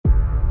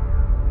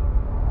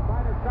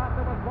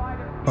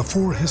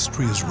Before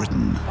history is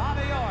written,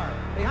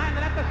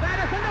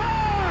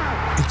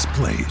 it's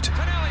played.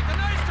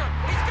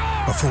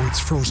 Before it's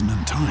frozen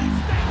in time,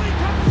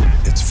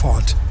 it's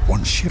fought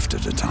one shift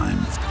at a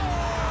time.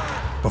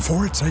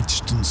 Before it's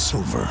etched in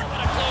silver,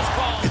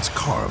 it's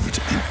carved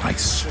in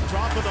ice.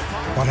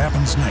 What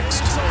happens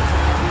next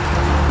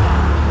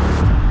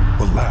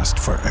will last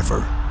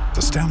forever.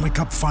 The Stanley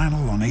Cup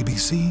Final on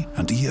ABC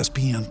and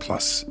ESPN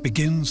Plus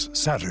begins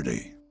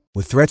Saturday.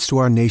 With threats to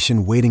our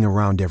nation waiting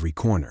around every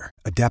corner,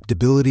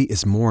 adaptability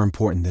is more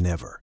important than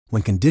ever.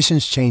 When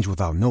conditions change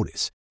without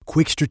notice,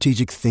 quick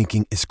strategic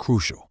thinking is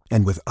crucial.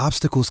 And with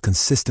obstacles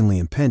consistently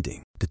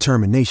impending,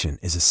 determination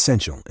is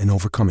essential in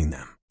overcoming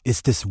them. It's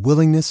this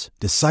willingness,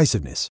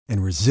 decisiveness,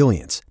 and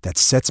resilience that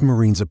sets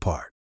Marines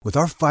apart. With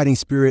our fighting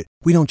spirit,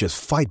 we don't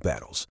just fight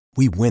battles,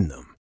 we win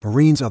them.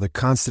 Marines are the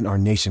constant our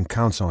nation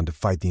counts on to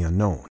fight the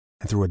unknown.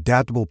 And through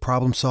adaptable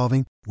problem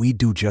solving, we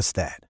do just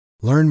that.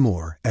 Learn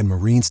more at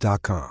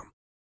marines.com.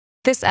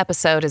 This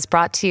episode is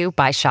brought to you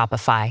by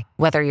Shopify.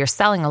 Whether you're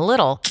selling a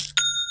little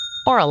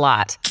or a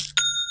lot,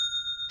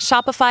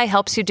 Shopify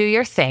helps you do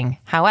your thing,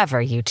 however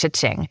you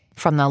cha-ching.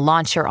 From the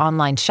launch your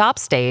online shop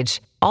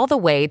stage, all the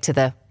way to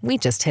the we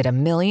just hit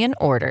 1 million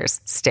orders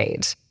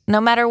stage.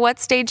 No matter what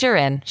stage you're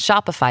in,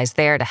 Shopify's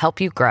there to help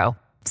you grow.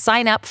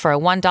 Sign up for a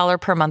 $1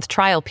 per month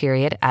trial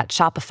period at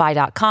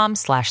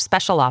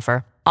shopify.com/special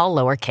offer, all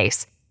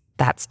lowercase.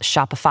 That's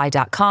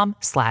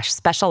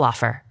shopify.com/special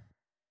offer.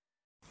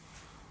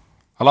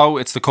 Hello,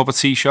 it's the Cup of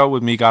Tea Show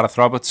with me, Gareth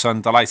Roberts,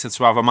 and delighted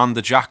to have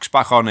Amanda Jacks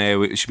back on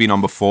here. She's been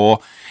on before,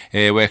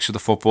 works for the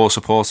Football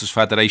Supporters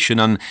Federation,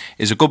 and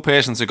is a good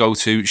person to go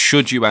to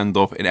should you end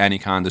up in any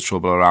kind of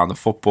trouble around a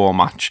football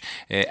match.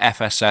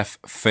 FSF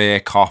Fair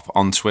Cop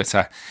on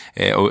Twitter.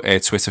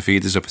 Twitter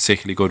feed is a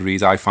particularly good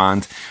read, I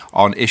find,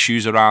 on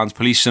issues around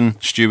policing,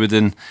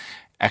 stewarding,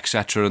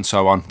 etc. and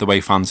so on, the way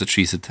fans are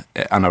treated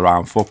and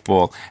around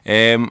football.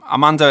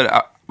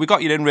 Amanda, we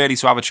got you in really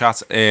to have a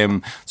chat,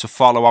 to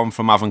follow on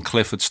from having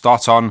Clifford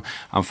Stott on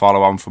and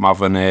follow on from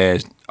having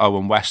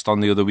Owen West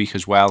on the other week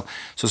as well.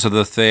 So sort of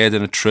the third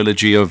in a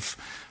trilogy of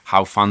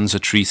how fans are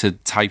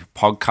treated type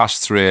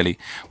podcasts really.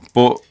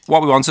 But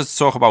what we wanted to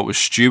talk about was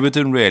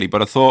stewarding really,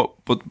 but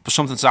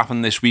something's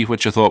happened this week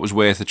which I thought was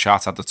worth a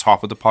chat at the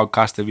top of the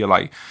podcast, if you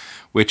like,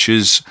 which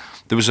is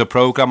there was a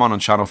programme on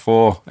Channel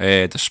 4,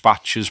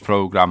 Dispatches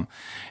programme.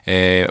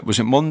 Was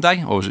it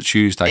Monday or was it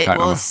Tuesday? It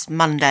was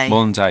Monday.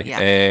 Monday,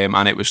 yeah.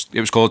 And it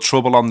was called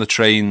Trouble on the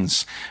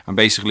Trains, and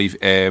basically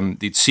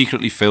they'd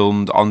secretly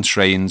filmed on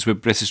trains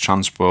with British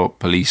Transport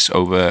Police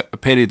over a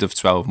period of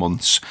 12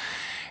 months.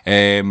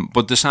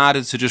 But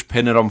decided to just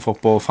pin it on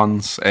football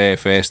fans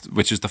first,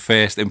 which is the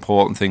first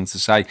important thing to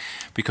say,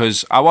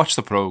 because I watched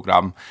the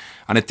programme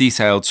and it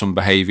detailed some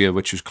behaviour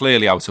which was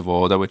clearly out of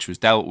order, which was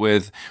dealt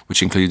with,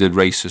 which included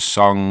racist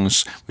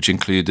songs, which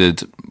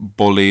included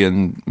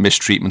bullying,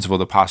 mistreatment of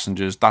other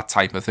passengers, that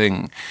type of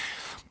thing.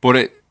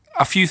 But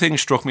a few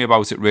things struck me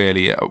about it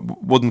really. I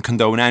wouldn't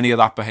condone any of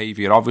that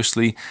behaviour,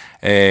 obviously.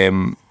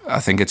 I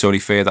think it's only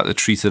fair that they're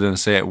treated in a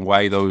certain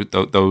way,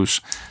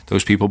 those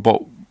people.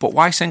 But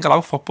why single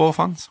out football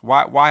fans?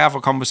 Why have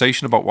a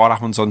conversation about what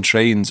happens on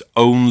trains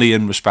only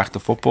in respect to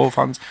football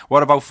fans?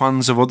 What about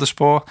fans of other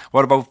sport?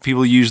 What about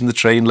people using the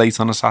train late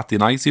on a Saturday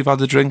night who've had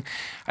a drink?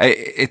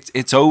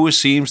 It always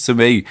seems to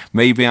me,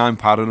 maybe I'm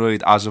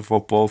paranoid as a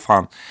football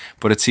fan,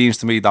 but it seems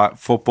to me that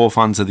football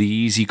fans are the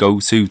easy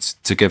go-to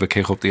to give a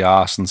kick up the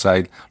arse and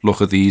say,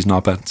 look at these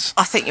knobheads.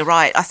 I think you're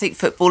right. I think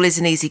football is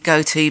an easy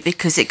go-to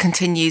because it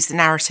continues the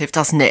narrative,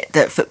 doesn't it,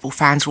 that football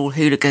fans are all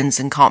hooligans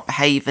and can't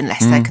behave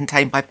unless they're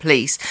contained by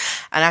police.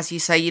 And as you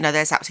say,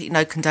 there's absolutely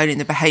no condoning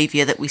the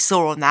behaviour that we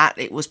saw on that.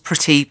 It was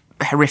pretty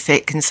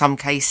horrific in some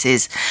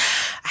cases.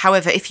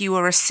 However, if you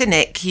were a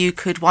cynic, you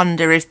could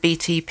wonder if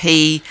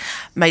BTP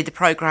made the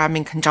programme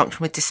in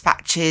conjunction with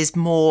Dispatches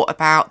more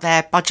about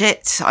their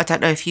budget. I don't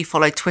know if you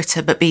follow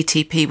Twitter, but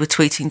BTP were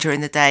tweeting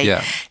during the day,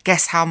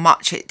 Guess how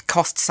much it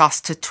costs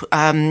us to...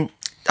 I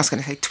was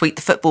going to say tweet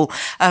the football,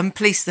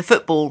 police the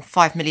football,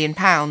 £5 million.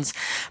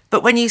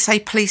 But when you say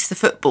police the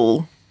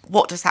football,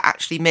 what does that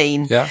actually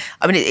mean? Yeah.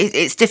 I mean,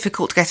 it's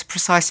difficult to get a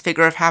precise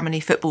figure of how many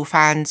football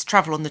fans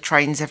travel on the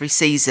trains every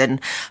season,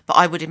 but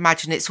I would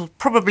imagine it's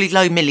probably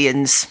low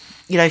millions,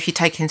 if you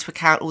take into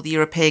account all the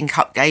European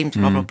Cup games,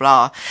 blah, blah,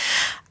 blah.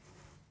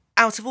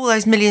 Out of all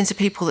those millions of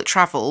people that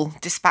travel,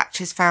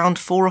 Dispatches found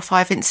 4 or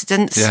 5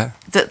 incidents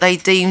that they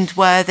deemed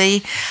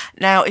worthy.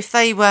 Now, if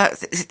they were...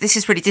 This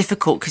is really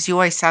difficult because you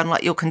always sound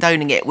like you're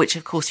condoning it, which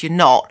of course you're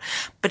not.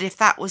 But if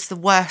that was the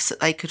worst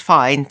that they could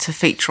find to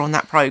feature on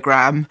that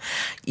programme,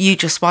 you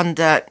just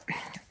wonder,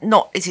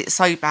 not is it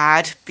so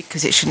bad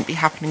because it shouldn't be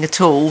happening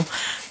at all,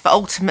 but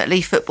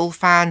ultimately football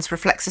fans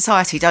reflect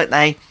society, don't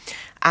they?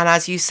 And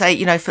as you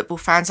say, football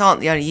fans aren't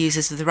the only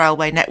users of the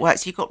railway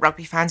networks. You've got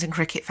rugby fans and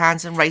cricket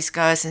fans and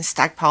racegoers and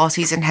stag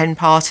parties and hen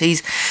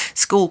parties,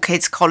 school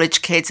kids,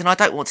 college kids. And I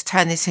don't want to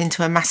turn this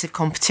into a massive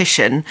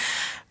competition,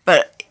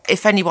 but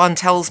if anyone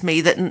tells me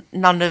that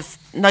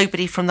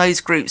nobody from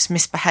those groups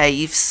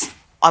misbehaves,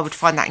 I would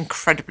find that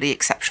incredibly,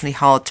 exceptionally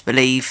hard to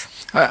believe.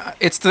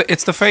 It's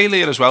the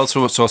failure as well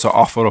to sort of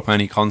offer up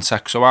any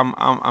context. So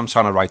I'm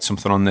trying to write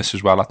something on this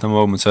as well at the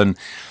moment, and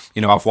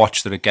I've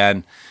watched it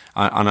again,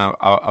 and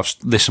I've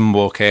listened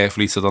more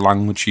carefully to the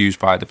language used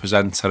by the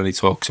presenter, and he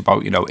talks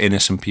about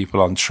innocent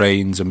people on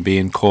trains and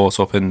being caught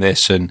up in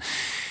this, and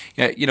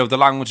the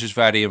language is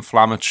very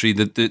inflammatory.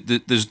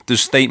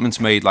 There's statements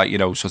made like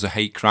sort of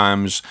hate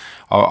crimes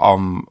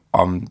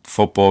on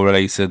football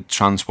related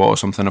transport or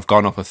something have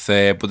gone up a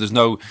third, but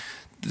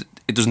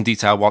it doesn't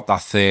detail what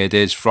that third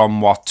is,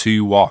 from what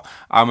to what.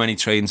 How many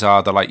trains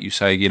are there, like you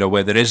say,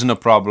 where there isn't a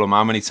problem?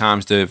 How many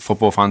times do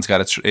football fans get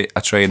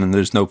a train and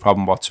there's no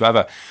problem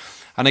whatsoever?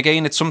 And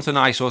again, it's something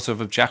I sort of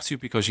object to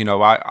because,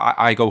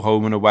 I go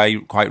home and away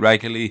quite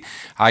regularly.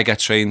 I get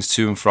trains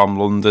to and from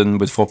London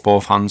with football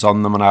fans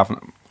on them, and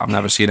I've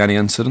never seen any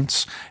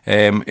incidents.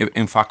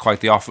 In fact,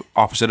 quite the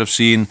opposite. I've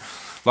seen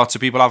lots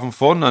of people having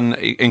fun, and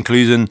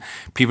including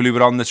people who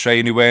were on the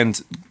train who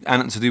weren't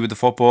anything to do with the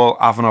football,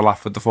 having a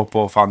laugh with the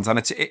football fans. And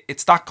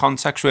it's that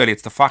context, really.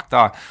 It's the fact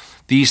that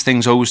these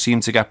things always seem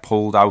to get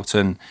pulled out,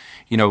 and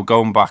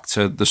going back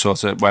to the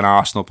sort of when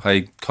Arsenal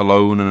played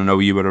Cologne, and I know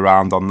you were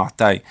around on that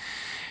day,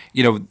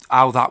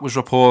 how that was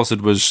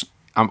reported was,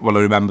 well,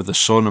 I remember the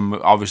Sun, and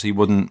obviously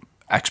wouldn't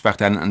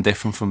expect anything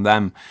different from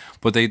them,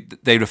 but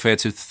they refer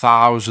to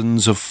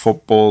thousands of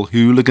football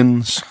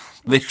hooligans.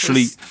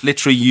 Literally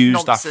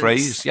used that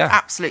phrase. Yeah,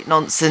 absolute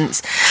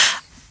nonsense.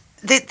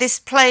 This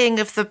playing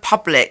of the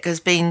public as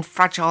being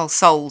fragile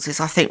souls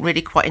is, I think,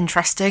 really quite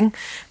interesting,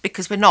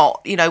 because we're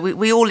not.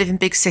 We all live in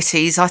big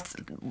cities.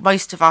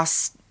 Most of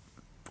us,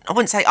 I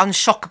wouldn't say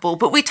unshockable,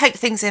 but we take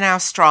things in our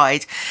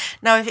stride.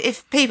 Now,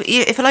 if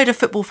a load of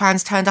football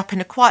fans turned up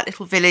in a quiet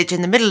little village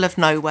in the middle of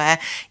nowhere,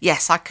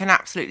 yes, I can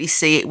absolutely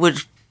see it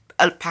would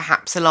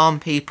perhaps alarm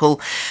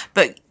people,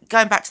 but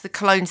going back to the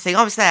Cologne thing,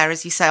 I was there,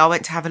 as you say, I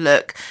went to have a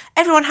look.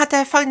 Everyone had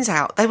their phones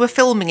out. They were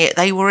filming it.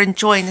 They were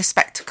enjoying the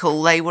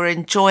spectacle. They were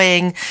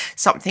enjoying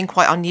something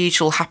quite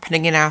unusual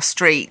happening in our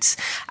streets.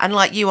 And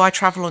like you, I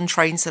travel on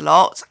trains a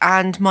lot,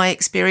 and my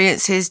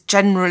experience is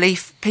generally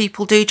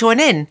people do join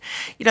in.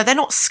 They're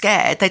not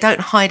scared. They don't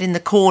hide in the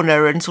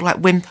corner and sort of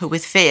like whimper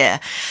with fear.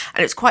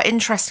 And it's quite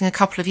interesting. A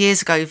couple of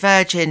years ago,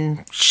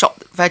 Virgin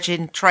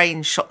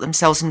trains shot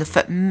themselves in the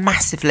foot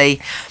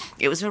massively.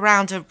 It was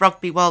around a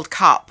Rugby World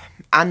Cup,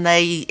 and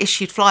they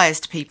issued flyers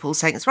to people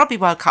saying it's Rugby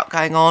World Cup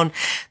going on,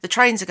 the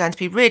trains are going to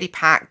be really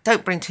packed,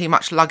 don't bring too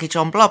much luggage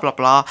on, blah, blah,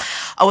 blah.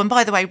 Oh, and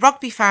by the way,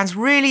 rugby fans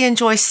really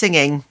enjoy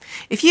singing.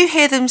 If you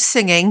hear them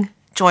singing,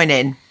 join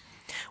in.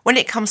 When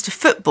it comes to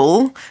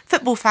football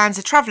fans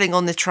are travelling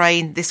on the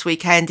train this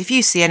weekend. If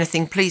you see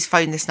anything, please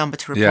phone this number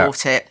to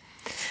report it.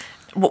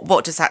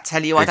 What does that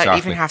tell you? Exactly. I don't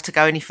even have to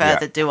go any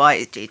further, do I?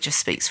 It just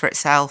speaks for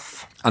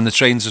itself. And the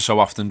trains are so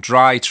often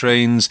dry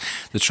trains.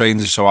 The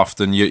trains are so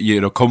often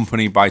you're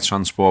accompanied by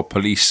transport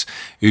police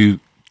who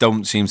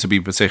don't seem to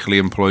be particularly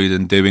employed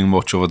in doing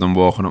much other than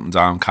walking up and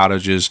down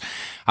carriages.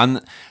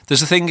 And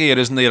there's a thing here,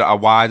 isn't there, a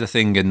wider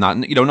thing in that,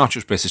 not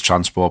just British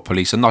Transport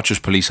Police and not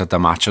just police at the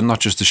match and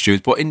not just the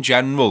stewards, but in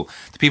general,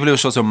 the people who are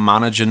sort of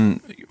managing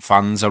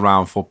fans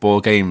around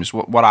football games.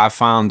 What I've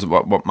found,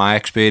 what my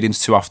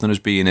experience too often has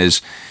been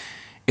is,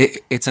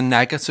 it's a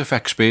negative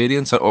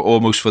experience,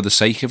 almost for the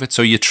sake of it.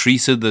 So you're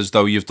treated as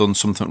though you've done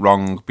something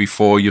wrong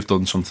before you've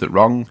done something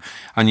wrong,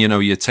 and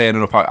you're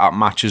turning up at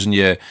matches and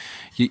you're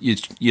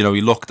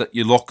looked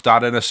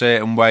at in a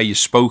certain way, you're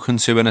spoken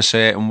to in a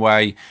certain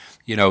way,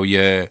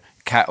 you're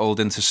kettled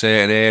into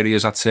certain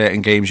areas at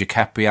certain games, you're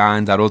kept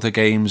behind at other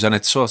games, and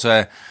it's sort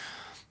of.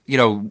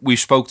 We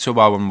spoke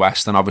to Owen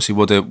West, and obviously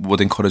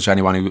would encourage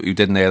anyone who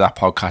didn't hear that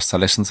podcast to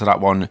listen to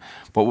that one.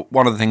 But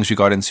one of the things we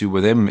got into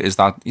with him is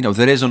that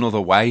there is another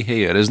way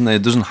here, isn't there?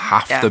 It doesn't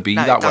have to be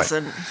that way.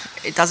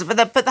 It doesn't.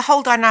 But the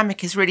whole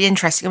dynamic is really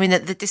interesting. I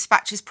mean, the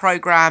Dispatches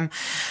programme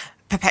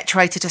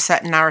perpetuated a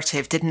certain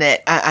narrative, didn't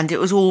it? And it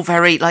was all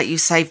very, like you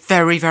say,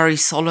 very, very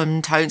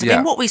solemn tones. I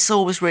mean, what we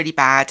saw was really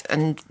bad,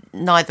 and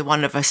neither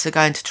one of us are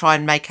going to try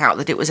and make out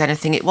that it was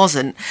anything it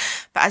wasn't.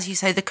 But as you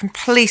say, the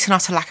complete and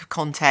utter lack of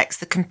context,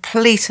 the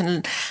complete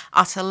and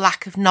utter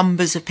lack of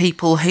numbers of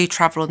people who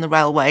travel on the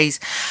railways,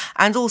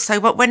 and also,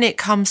 but when it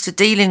comes to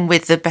dealing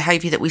with the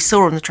behaviour that we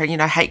saw on the train,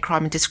 hate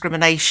crime and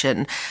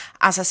discrimination,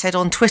 as I said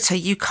on Twitter,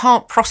 you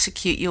can't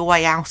prosecute your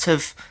way out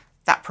of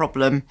that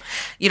problem.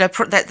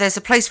 There's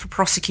a place for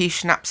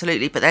prosecution,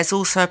 absolutely, but there's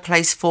also a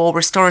place for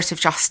restorative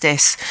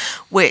justice,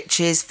 which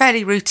is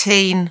fairly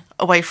routine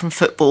away from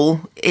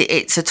football.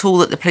 It's a tool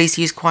that the police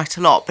use quite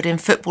a lot, but in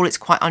football it's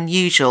quite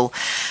unusual.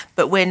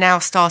 But we're now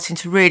starting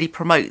to really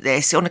promote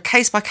this on a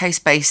case-by-case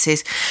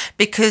basis,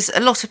 because a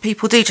lot of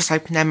people do just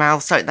open their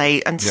mouths, don't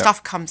they? And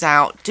stuff comes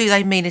out. Do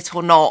they mean it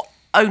or not?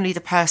 Only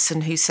the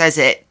person who says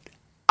it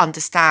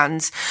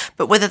understands.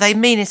 But whether they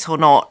mean it or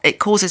not, it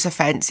causes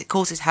offence, it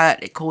causes hurt,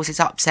 it causes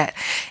upset.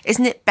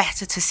 Isn't it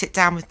better to sit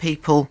down with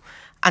people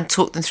and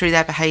talk them through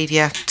their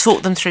behaviour,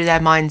 talk them through their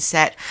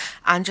mindset,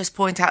 and just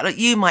point out, look,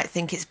 you might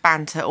think it's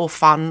banter or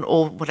fun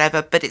or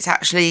whatever, but it's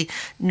actually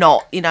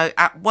not. You know,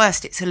 at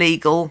worst it's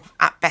illegal,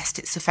 at best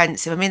it's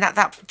offensive. I mean,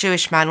 that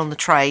Jewish man on the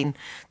train,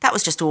 that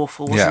was just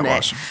awful, wasn't Yeah,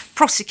 it it? was.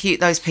 Prosecute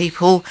those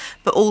people,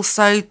 but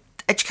also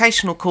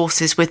educational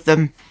courses with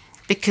them,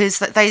 because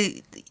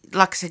they,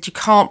 like I said, you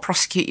can't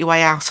prosecute your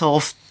way out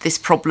of this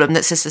problem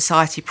that's a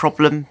society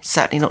problem,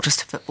 certainly not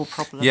just a football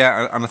problem.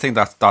 Yeah, and I think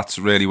that's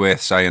really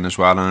worth saying as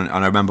well. And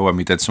I remember when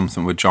we did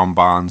something with John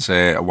Barnes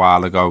a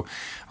while ago,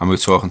 and we were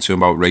talking to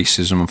him about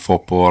racism and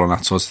football and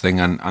that sort of thing,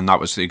 and that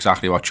was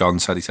exactly what John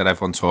said. He said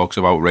everyone talks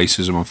about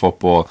racism and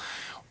football,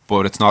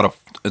 but it's not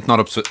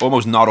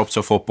almost not up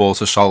to football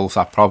to solve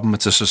that problem.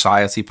 It's a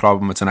society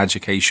problem. It's an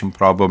education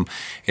problem.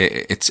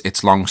 It's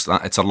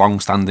a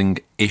long-standing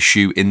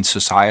issue in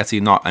society,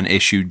 not an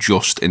issue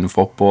just in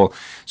football.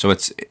 So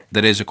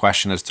there is a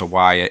question as to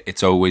why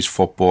it's always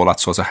football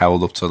that's sort of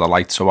held up to the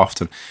light so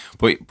often.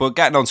 But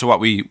getting on to what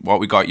we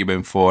got you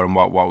in for, and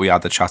what we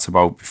had the chat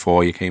about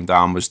before you came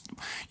down, was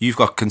you've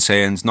got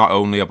concerns not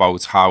only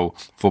about how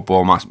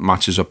football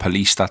matches are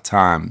policed at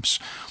times,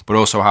 but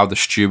also how they're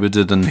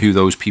stewarded and who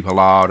those people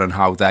are and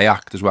how they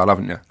act as well,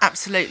 haven't you?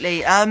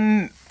 Absolutely.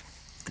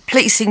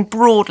 Policing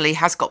broadly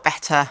has got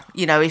better.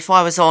 You know, if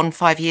I was on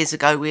 5 years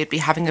ago, we'd be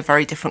having a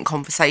very different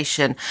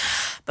conversation.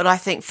 But I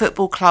think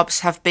football clubs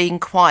have been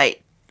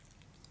quite,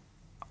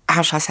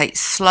 how shall I say,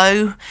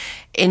 slow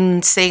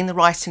in seeing the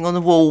writing on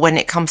the wall when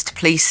it comes to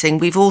policing.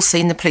 We've all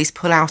seen the police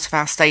pull out of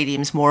our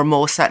stadiums more and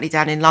more. Certainly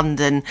down in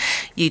London,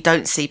 you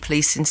don't see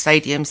police in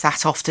stadiums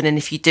that often, and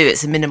if you do,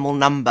 it's a minimal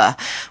number.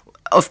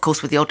 Of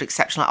course, with the odd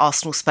exception like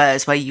Arsenal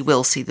Spurs, where you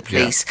will see the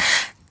police.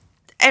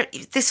 Yeah.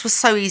 This was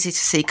so easy to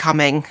see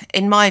coming.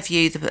 In my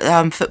view,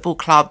 the football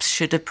clubs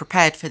should have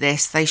prepared for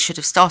this. They should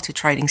have started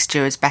training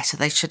stewards better.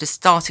 They should have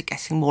started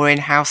getting more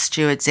in-house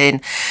stewards in.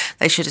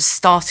 They should have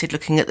started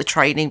looking at the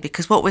training,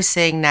 because what we're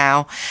seeing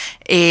now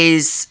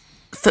is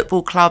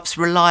football clubs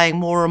relying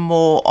more and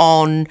more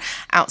on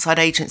outside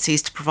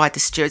agencies to provide the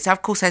stewards. Now,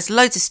 of course, there's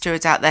loads of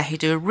stewards out there who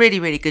do a really,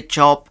 really good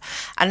job.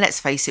 And let's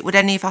face it, would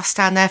any of us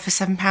stand there for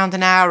 £7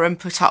 an hour and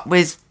put up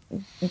with?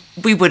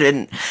 We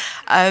wouldn't.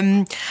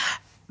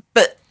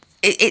 But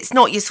it's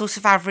not your sort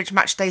of average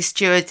match day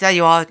steward. There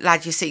you are,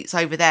 lad, your seat's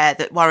over there,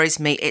 that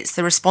worries me. It's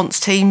the response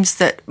teams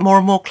that more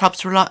and more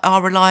clubs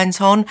are reliant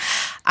on.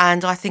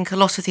 And I think a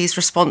lot of these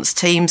response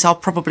teams are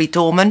probably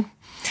doormen,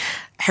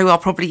 who are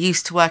probably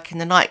used to work in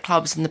the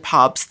nightclubs and the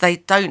pubs. They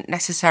don't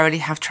necessarily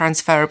have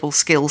transferable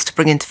skills to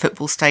bring into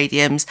football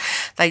stadiums.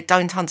 They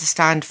don't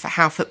understand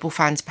how football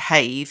fans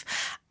behave.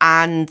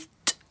 And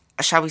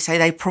shall we say,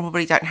 they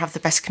probably don't have the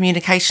best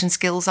communication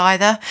skills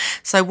either.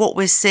 So what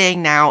we're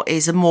seeing now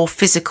is a more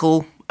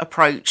physical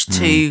approach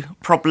to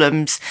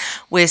problems.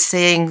 We're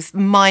seeing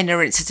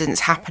minor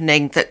incidents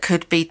happening that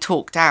could be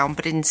talked down,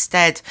 but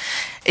instead,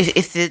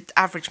 if the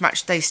average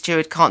match day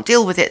steward can't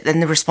deal with it, then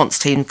the response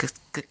team could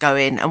go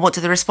in. And what do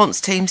the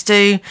response teams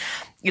do?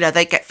 You know,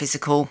 they get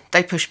physical,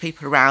 they push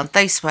people around,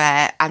 they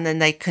swear, and then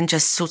they can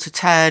just sort of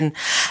turn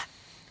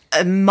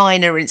a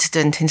minor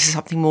incident into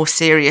something more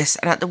serious.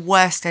 And at the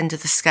worst end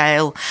of the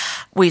scale,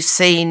 we've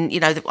seen, you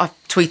know, I've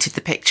tweeted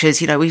the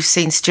pictures, you know, we've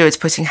seen stewards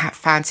putting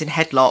fans in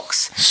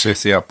headlocks.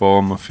 City at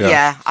Bournemouth, yeah.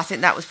 Yeah, I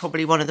think that was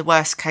probably one of the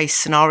worst case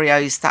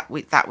scenarios that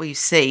we've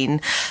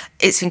seen.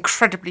 It's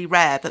incredibly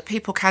rare, but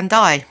people can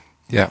die.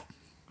 Yeah.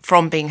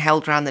 From being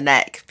held around the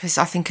neck, because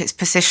I think it's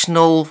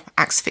positional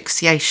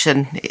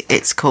asphyxiation,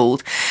 it's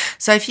called.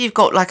 So if you've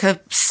got like a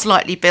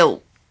slightly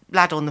built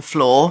lad on the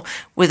floor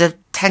with a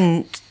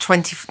 20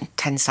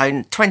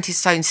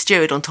 stone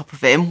steward on top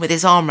of him with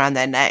his arm around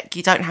their neck,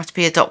 you don't have to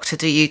be a doctor,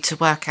 do you, to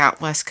work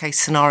out worst case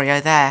scenario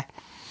there.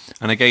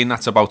 And again,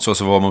 that's about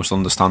sort of almost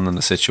understanding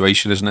the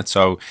situation, isn't it?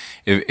 So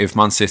if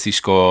Man City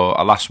score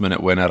a last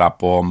minute winner at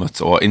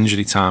Bournemouth, or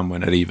injury time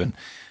winner even,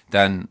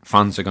 then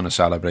fans are going to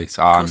celebrate.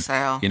 And, of course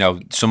they are. You know,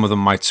 some of them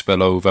might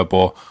spill over,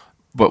 but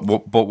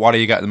what do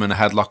you get them in a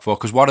headlock for?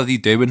 Because what are they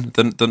doing?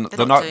 They're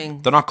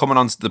not coming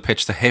onto the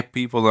pitch to hit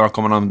people. They're not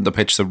coming on the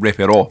pitch to rip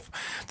it up.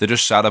 They're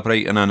just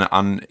celebrating,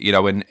 and you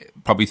know, in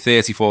probably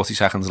 30, 40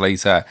 seconds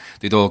later,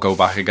 they'd all go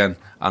back again.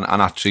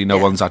 And actually, no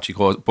one's actually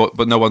caused.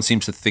 But no one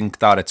seems to think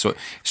that. It's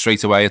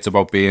straight away. It's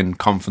about being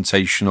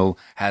confrontational,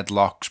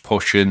 headlocks,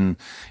 pushing.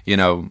 You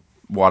know,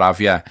 what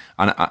have you,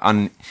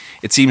 and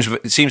it seems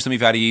to me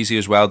very easy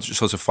as well, just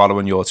sort of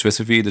following your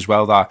Twitter feed as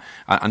well, that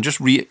and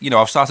just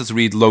I've started to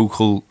read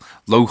local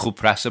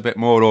press a bit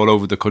more all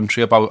over the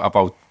country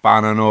about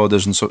banning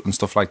orders and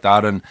stuff like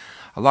that, and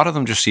a lot of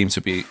them just seem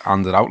to be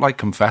handed out like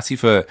confetti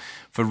for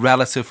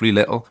relatively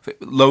little.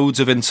 Loads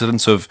of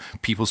incidents of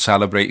people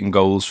celebrating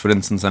goals, for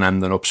instance, and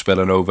ending up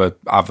spilling over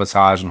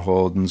advertising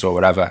hoardings or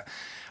whatever.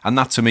 And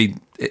that, to me,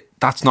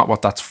 that's not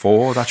what that's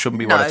for. That shouldn't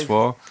be what it's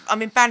for. I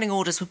mean, banning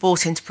orders were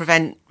brought in to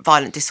prevent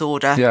violent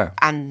disorder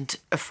and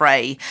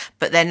affray,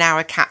 but they're now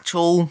a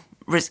catch-all.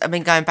 I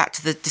mean, going back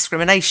to the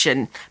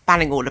discrimination,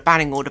 banning order.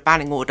 Banning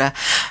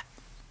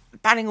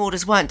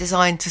orders weren't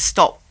designed to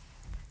stop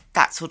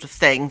that sort of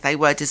thing. They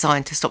were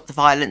designed to stop the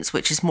violence,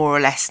 which is more or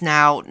less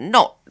now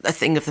not a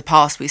thing of the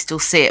past. We still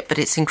see it, but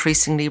it's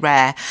increasingly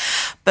rare.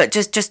 But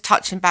just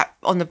touching back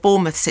on the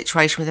Bournemouth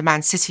situation with the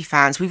Man City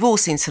fans, we've all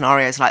seen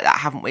scenarios like that,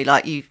 haven't we?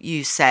 Like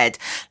you said,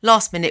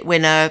 last minute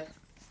winner,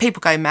 people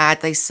go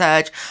mad, they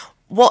surge.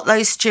 What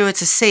those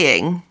stewards are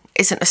seeing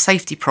isn't a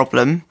safety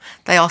problem.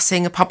 They are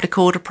seeing a public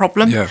order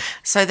problem. Yeah.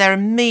 So their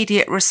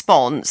immediate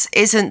response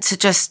isn't to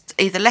just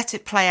either let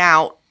it play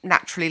out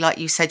naturally, like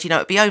you said,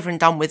 it'd be over and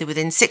done with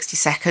within 60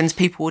 seconds.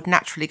 People would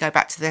naturally go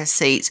back to their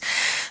seats.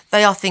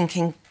 They are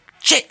thinking,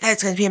 shit,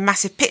 there's going to be a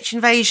massive pitch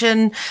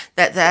invasion,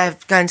 that they're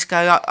going to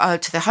go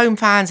to the home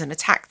fans and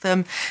attack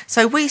them.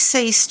 So we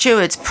see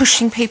stewards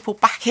pushing people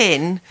back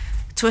in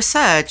to a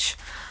surge.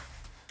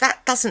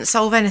 That doesn't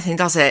solve anything,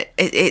 does it?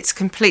 It's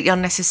completely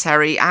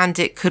unnecessary, and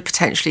it could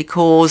potentially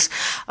cause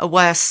a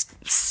worse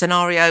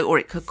scenario, or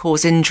it could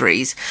cause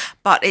injuries.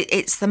 But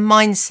it's the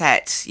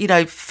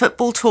mindset.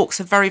 Football talk's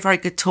a very, very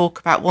good talk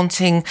about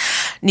wanting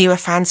newer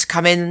fans to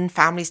come in,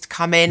 families to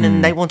come in,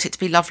 and they want it to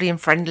be lovely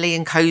and friendly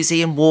and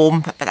cosy and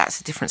warm, but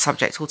that's a different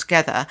subject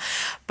altogether.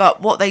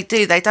 But what they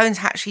do, they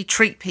don't actually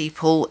treat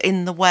people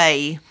in the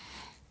way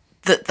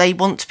that they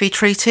want to be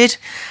treated.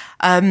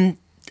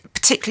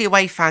 Particularly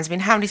away fans. I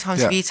mean, how many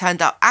times have you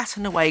turned up at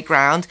an away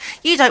ground?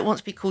 You don't want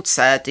to be called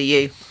sir, do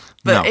you?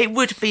 But it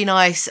would be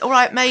nice. All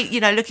right, mate,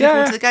 looking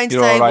forward to the game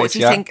today. Right, what do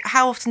you think?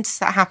 How often does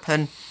that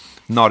happen?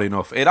 Not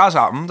enough. It has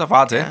happened. I've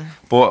had it.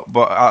 But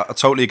I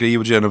totally agree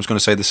with you, and I was going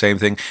to say the same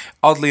thing.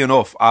 Oddly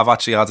enough, I've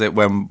actually had it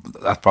when,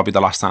 that's probably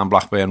the last time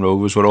Blackburn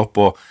Rovers were up,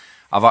 but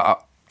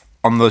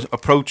on the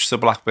approach to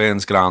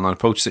Blackburn's ground, on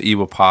approach to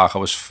Ewood Park, I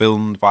was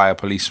filmed by a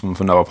policeman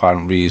for no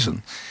apparent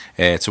reason.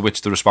 To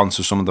which the response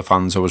of some of the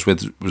fans I was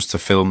with was to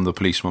film the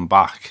policeman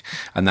back,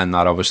 and then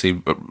that obviously,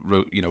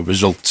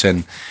 results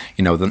in,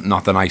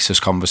 not the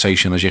nicest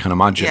conversation as you can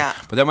imagine. Yeah.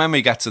 But then when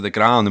we get to the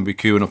ground and we're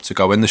queuing up to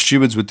go in, the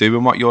stewards were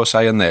doing what you're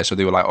saying there. So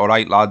they were like, "All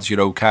right, lads, you're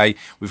okay.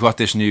 We've got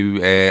this new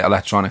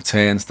electronic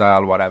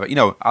turnstile, whatever."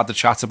 Had the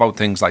chat about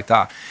things like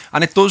that,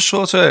 and it does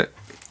sort of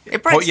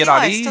put you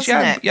at ease,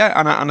 yeah.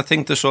 And I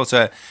think the sort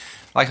of,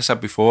 like I said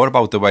before,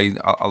 about the way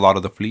a lot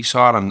of the police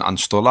are and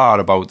still are,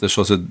 about the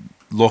sort of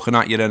looking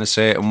at you in a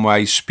certain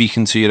way,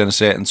 speaking to you in a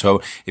certain tone.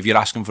 If you're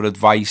asking for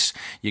advice,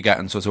 you're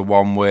getting sort of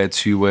 1-word,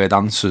 2-word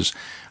answers.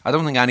 I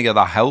don't think any of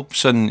that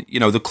helps. And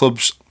the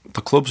clubs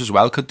as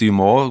well could do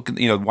more.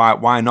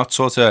 Why not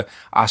sort of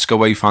ask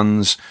away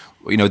fans,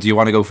 do you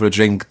want to go for a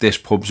drink? This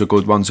pub's a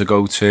good one to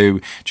go to.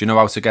 Do you know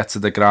how to get to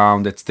the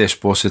ground? It's this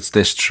bus, it's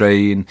this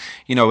train.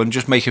 And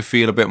just make it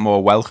feel a bit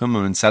more welcome,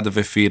 and instead of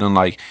it feeling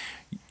like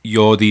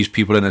you're these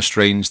people in a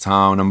strange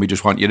town and we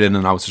just want you in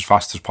and out as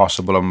fast as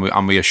possible,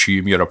 and we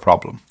assume you're a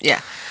problem.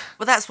 Yeah.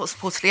 Well, that's what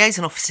supporter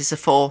liaison officers are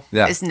for,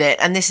 isn't it?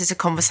 And this is a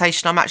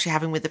conversation I'm actually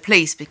having with the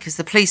police, because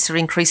the police are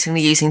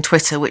increasingly using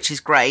Twitter, which is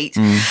great.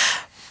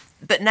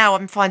 But now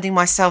I'm finding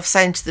myself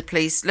saying to the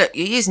police, look,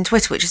 you're using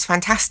Twitter, which is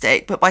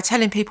fantastic, but by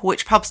telling people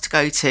which pubs to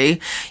go to,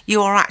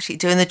 you are actually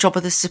doing the job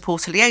of the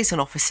supporter liaison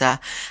officer.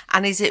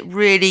 And is it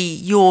really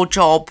your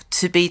job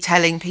to be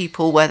telling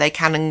people where they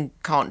can and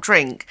can't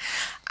drink?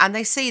 And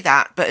they see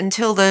that, but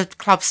until the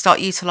clubs start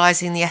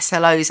utilising the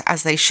SLOs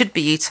as they should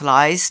be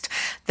utilised,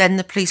 then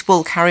the police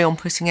will carry on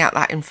putting out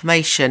that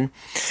information.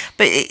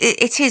 But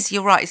it is,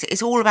 you're right,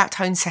 it's all about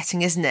tone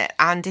setting, isn't it?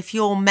 And if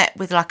you're met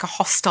with like a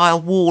hostile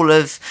wall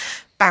of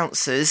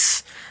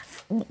bouncers,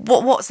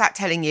 what's that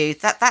telling you?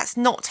 That's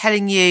not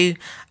telling you,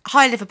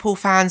 hi Liverpool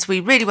fans,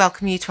 we really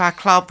welcome you to our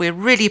club, we're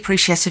really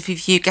appreciative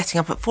of you getting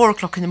up at 4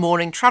 o'clock in the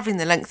morning, travelling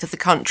the length of the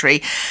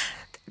country.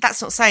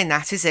 That's not saying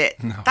that, is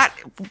it? No.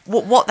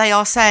 What they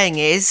are saying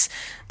is,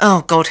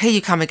 oh God, here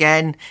you come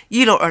again.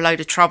 You lot are a load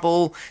of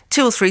trouble.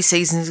 2 or 3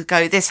 seasons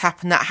ago, this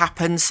happened, that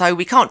happened. So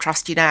we can't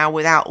trust you now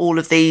without all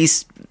of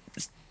these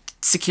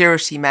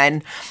security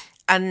men.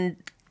 And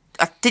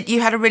you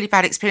had a really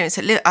bad experience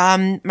at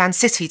Man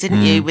City,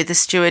 didn't you, with the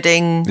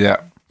stewarding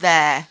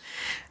there,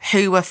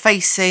 who were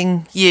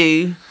facing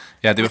you.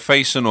 Yeah, they were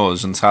facing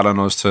us and telling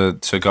us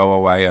to go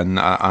away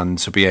and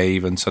to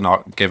behave and to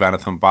not give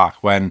anything back,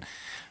 when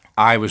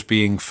I was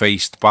being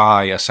faced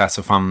by a set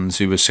of fans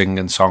who were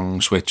singing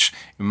songs which,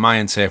 in my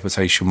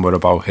interpretation, were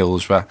about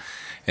Hillsborough.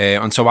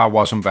 And so I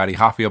wasn't very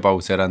happy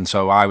about it. And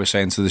so I was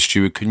saying to the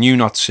steward, can you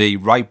not see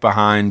right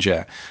behind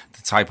you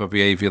the type of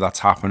behaviour that's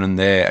happening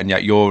there? And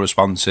yet your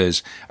response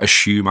is,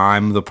 assume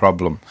I'm the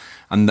problem.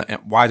 And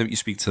why don't you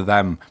speak to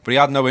them? But he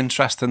had no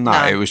interest in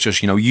that. No. It was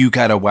just, you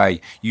get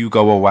away, you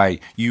go away,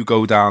 you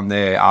go down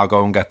there, I'll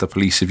go and get the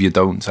police if you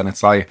don't. And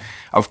it's like,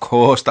 of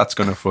course that's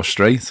going to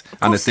frustrate.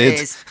 And it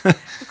did.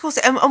 Of course.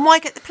 And why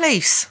get the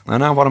police? I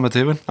know, what am I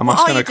doing? I'm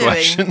asking a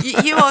question.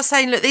 You are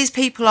saying, look, these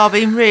people are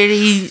being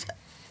really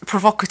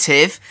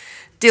provocative,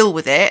 deal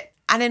with it.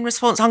 And in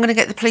response, I'm going to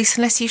get the police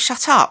unless you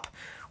shut up.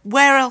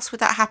 Where else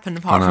would that happen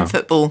apart from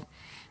football?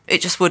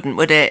 It just wouldn't,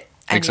 would it?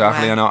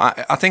 Exactly, I know.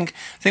 I think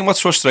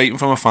what's frustrating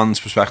from a fan's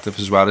perspective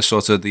as well is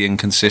sort of the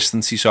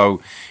inconsistency.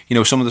 So,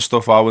 some of the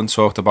stuff Owen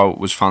talked about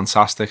was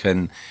fantastic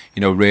and,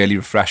 really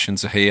refreshing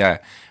to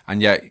hear.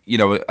 And yet,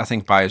 I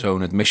think by his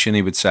own admission,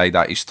 he would say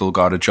that he's still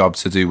got a job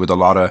to do with a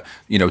lot of,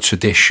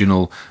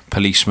 traditional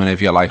policemen, if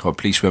you like, or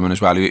policewomen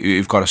as well,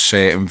 who've got a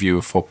certain view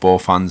of football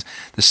fans.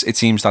 It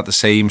seems that the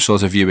same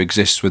sort of view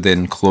exists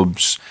within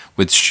clubs,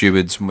 with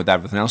stewards and with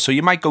everything else. So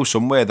you might go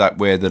somewhere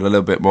where they're a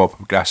little bit more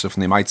progressive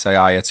and they might say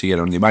hiya to you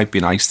and they might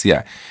be nice to you.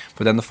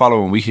 But then the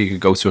following week you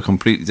could go to a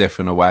completely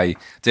different way,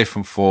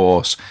 different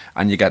force,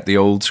 and you get the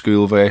old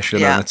school version.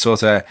 Yeah. And it's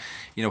sort of,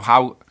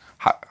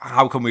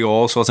 how can we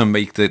all sort of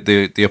make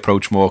the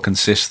approach more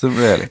consistent,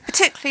 really?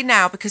 Particularly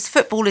now, because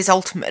football is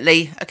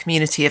ultimately a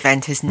community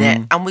event, isn't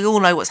it? And we all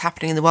know what's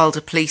happening in the world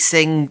of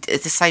policing.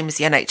 It's the same as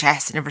the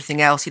NHS and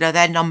everything else.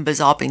 Their numbers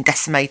are being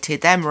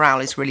decimated. Their morale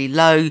is really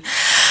low.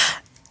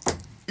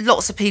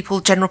 Lots of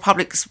people, general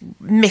publics,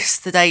 miss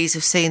the days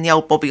of seeing the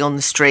old Bobby on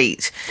the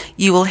street.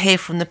 You will hear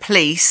from the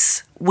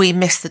police, we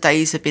miss the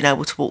days of being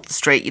able to walk the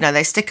street.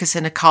 They stick us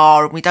in a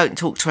car and we don't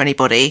talk to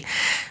anybody.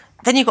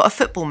 Then you've got a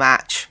football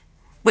match,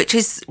 which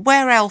is,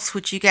 where else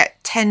would you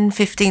get 10,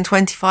 15,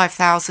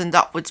 25,000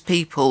 upwards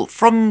people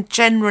from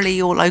generally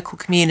your local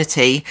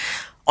community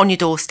on your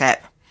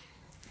doorstep?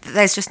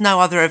 There's just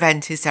no other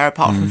event, is there,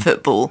 apart from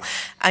football?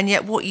 And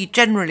yet what you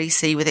generally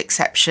see, with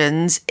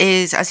exceptions,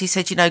 is, as you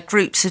said,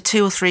 groups of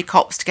 2 or 3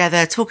 cops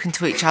together, talking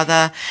to each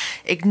other,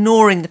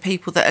 ignoring the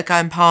people that are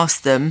going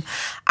past them.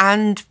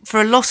 And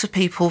for a lot of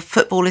people,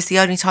 football is the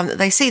only time that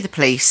they see the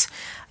police.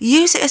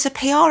 Use it as a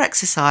PR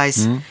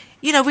exercise.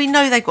 We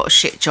know they've got a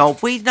shit job.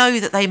 We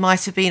know that they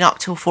might have been up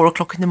till 4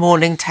 o'clock in the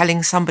morning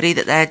telling somebody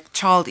that their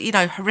child,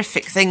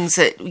 horrific things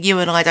that you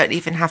and I don't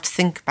even have to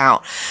think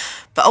about.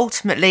 But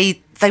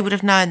ultimately, they would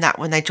have known that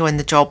when they joined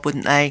the job,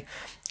 wouldn't they?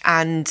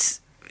 And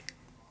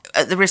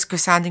at the risk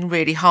of sounding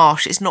really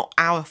harsh, it's not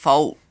our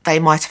fault. They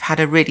might have had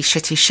a really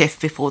shitty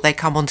shift before they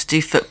come on to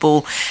do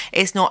football.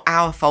 It's not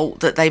our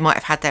fault that they might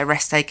have had their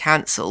rest day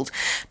cancelled.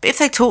 But if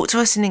they talk to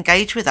us and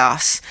engage with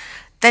us,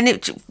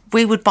 then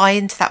we would buy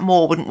into that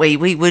more, wouldn't we?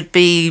 We would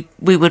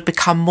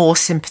become more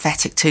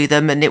sympathetic to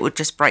them, and it would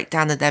just break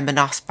down the them and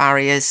us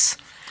barriers.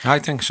 I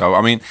think so.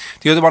 I mean,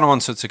 the other one I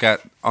wanted to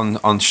get on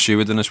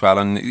stewarding as well,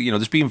 and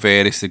there's been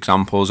various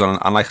examples, and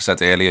like I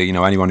said earlier,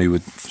 anyone who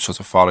would sort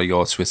of follow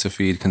your Twitter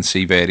feed can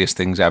see various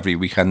things every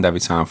weekend,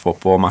 every time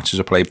football matches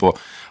are played. But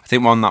I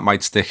think one that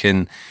might stick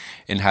in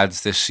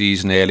heads this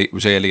season,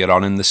 earlier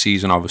on in the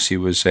season, obviously,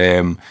 was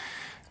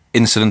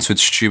incidents with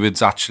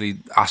stewards actually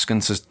asking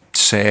to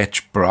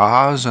search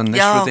bras and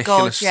this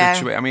ridiculous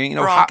situation. I mean,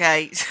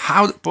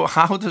 how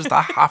does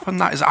that happen?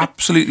 That is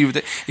absolutely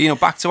ridiculous.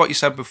 Back to what you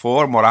said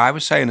before and what I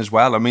was saying as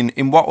well. I mean,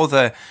 in what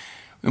other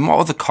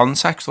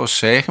context or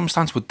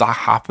circumstance would that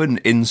happen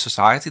in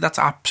society? That's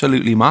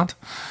absolutely mad.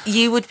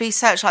 You would be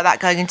searched like that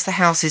going into the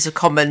Houses of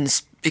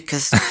Commons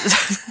because...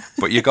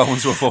 But you're going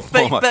to a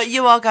football match. But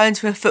you are going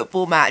to a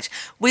football match.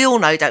 We all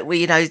know, don't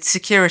we?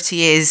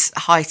 Security is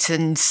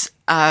heightened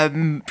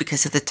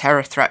because of the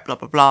terror threat, blah,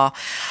 blah, blah.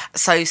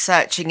 So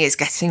searching is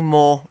getting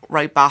more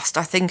robust.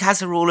 I think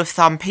as a rule of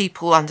thumb,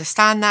 people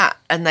understand that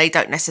and they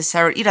don't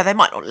necessarily, they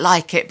might not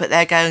like it, but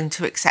they're going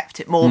to accept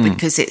it more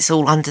because it's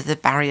all under the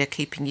barrier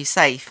keeping you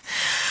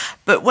safe.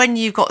 But when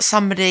you've got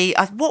somebody,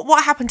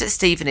 what happened at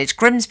Stevenage?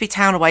 Grimsby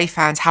Town away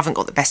fans haven't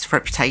got the best of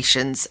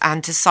reputations,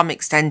 and to some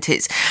extent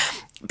it's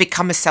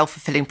become a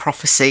self-fulfilling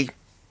prophecy.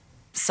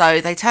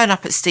 So they turn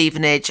up at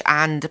Stevenage,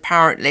 and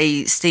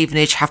apparently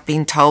Stevenage have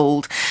been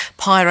told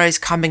pyro's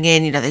coming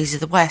in, these are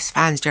the worst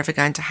fans you're ever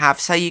going to have.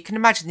 So you can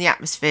imagine the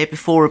atmosphere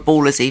before a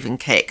ball is even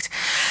kicked.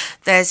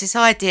 There's this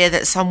idea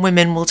that some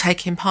women will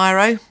take in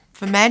pyro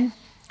for men.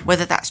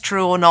 Whether that's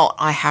true or not,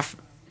 I have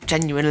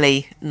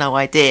genuinely no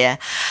idea.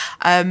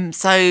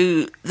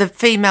 So the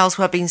females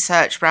were being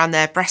searched around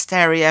their breast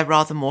area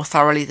rather more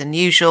thoroughly than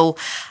usual,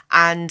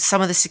 and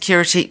some of the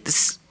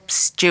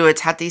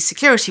stewards had these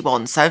security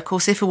wands. So of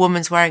course, if a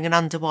woman's wearing an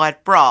underwired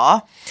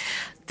bra,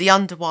 the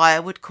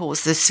underwire would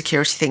cause the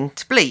security thing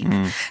to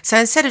bleep. So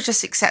instead of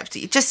just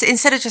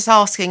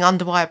asking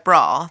underwire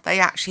bra, they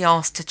actually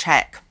asked to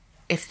check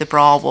if the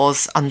bra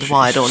was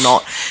underwired or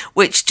not,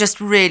 which just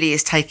really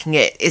is taking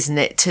it, isn't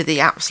it, to the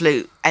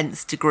absolute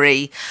nth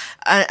degree.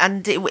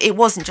 And it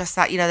wasn't just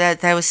that,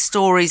 there were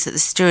stories that the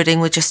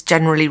stewarding were just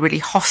generally really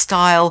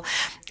hostile.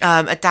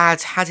 A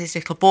dad had his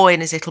little boy,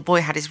 and his little boy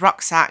had his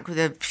rucksack with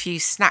a few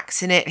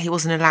snacks in it. He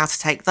wasn't allowed to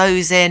take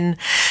those in.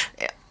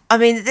 I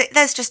mean,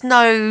 there's just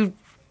no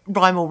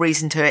rhyme or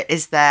reason to it,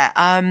 is there?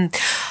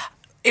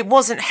 It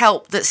wasn't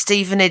helped that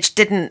Stevenage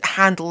didn't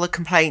handle the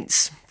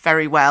complaints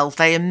very well.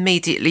 They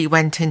immediately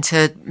went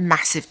into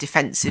massive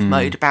defensive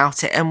mode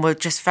about it and were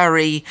just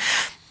very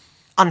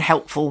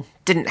unhelpful,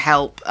 didn't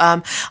help.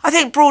 I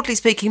think, broadly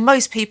speaking,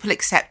 most people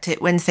accept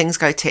it when things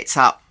go tits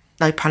up.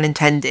 No pun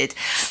intended.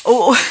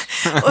 All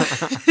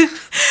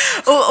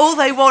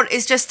they want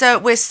is just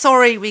we're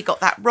sorry, we got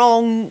that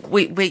wrong.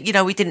 We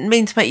didn't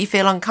mean to make you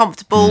feel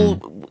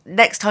uncomfortable.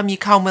 Next time you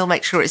come, we'll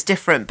make sure it's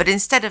different. But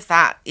instead of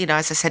that,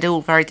 as I said,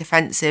 all very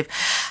defensive.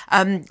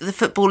 The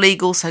Football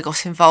League also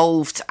got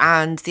involved,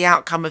 and the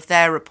outcome of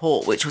their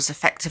report, which was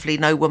effectively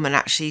no woman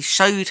actually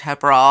showed her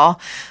bra.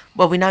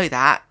 Well, we know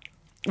that.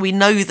 We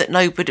know that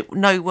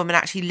no woman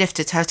actually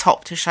lifted her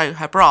top to show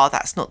her bra.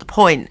 That's not the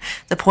point.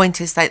 The point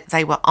is that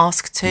they were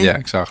asked to. Yeah,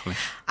 exactly.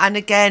 And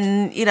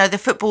again, the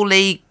Football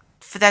League,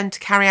 for them to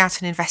carry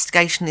out an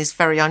investigation is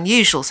very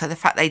unusual. So the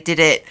fact they did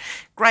it,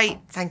 great,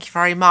 thank you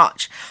very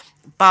much.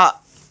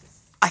 But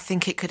I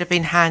think it could have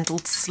been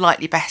handled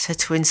slightly better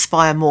to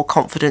inspire more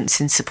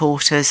confidence in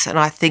supporters. And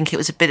I think it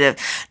was a bit of,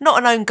 not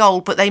an own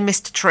goal, but they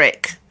missed a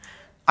trick.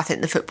 I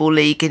think the Football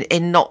League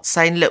in not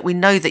saying, look, we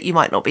know that you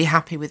might not be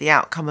happy with the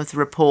outcome of the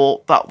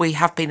report, but we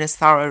have been as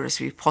thorough as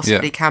we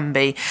possibly can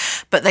be.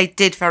 But they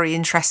did very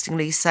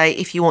interestingly say,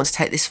 if you want to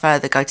take this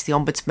further, go to the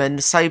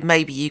Ombudsman. So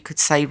maybe you could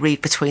say,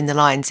 read between the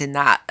lines in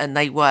that. And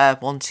they were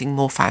wanting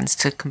more fans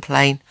to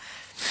complain.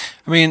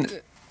 I mean,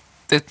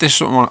 there's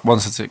something I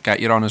wanted to get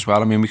you on as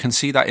well. I mean, we can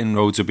see that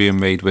inroads are being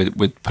made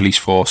with police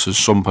forces,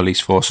 some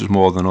police forces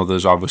more than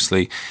others,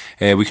 obviously.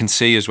 We can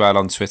see as well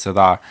on Twitter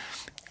that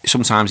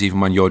sometimes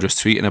even when you're just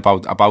tweeting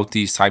about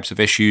these types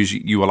of issues,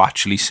 you will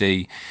actually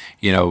see,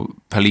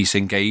 police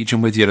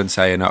engaging with you and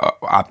saying,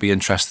 I'd be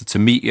interested to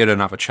meet you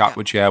and have a chat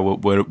with you.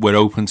 We're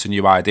open to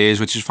new ideas,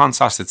 which is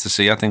fantastic to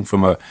see, I think,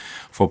 from a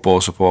football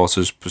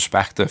supporter's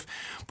perspective.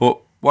 But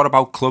what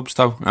about clubs,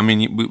 though? I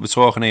mean, we were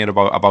talking here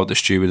about the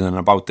stewarding and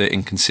about the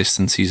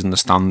inconsistencies and the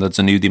standards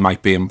and who they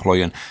might be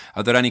employing.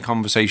 Are there any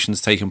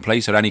conversations taking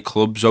place? Are any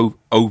clubs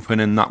open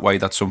in that way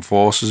that some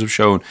forces have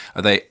shown?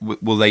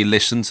 Will they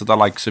listen to the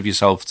likes of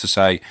yourself to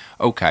say,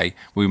 OK,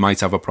 we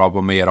might have a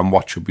problem here and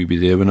what should we be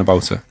doing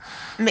about it?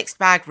 Mixed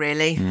bag,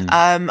 really.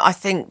 I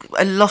think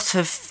a lot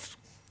of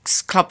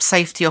club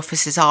safety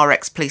officers are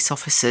ex-police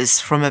officers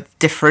from a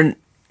different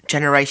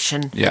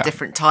generation, a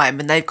different time,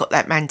 and they've got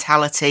that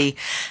mentality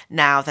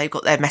now. They've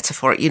got their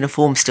metaphoric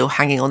uniform still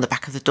hanging on the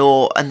back of the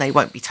door, and they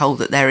won't be told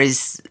that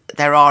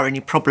there are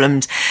any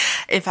problems.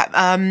 In fact,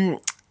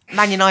 Man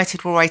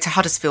United were away to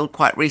Huddersfield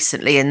quite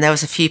recently, and there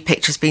was a few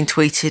pictures being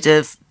tweeted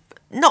of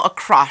not a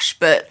crush,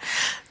 but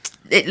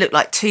it looked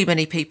like too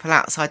many people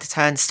outside the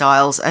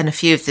turnstiles, and a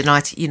few of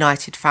the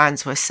United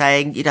fans were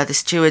saying, the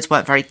stewards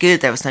weren't very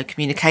good, there was no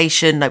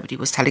communication, nobody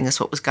was telling us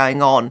what was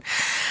going on.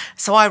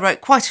 So I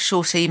wrote quite a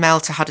short email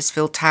to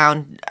Huddersfield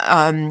Town.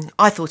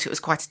 I thought it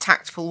was quite a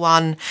tactful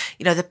one.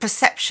 The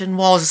perception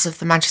was of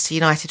the Manchester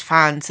United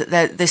fans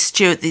that the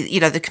steward,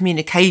 the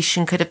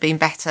communication could have been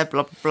better,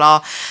 blah, blah,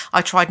 blah.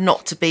 I tried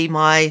not to be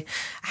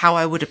how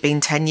I would have been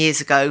 10 years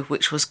ago,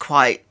 which was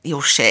quite,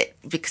 you're shit,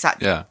 because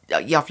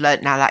I've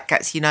learnt now that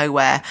gets you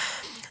nowhere.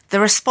 The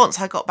response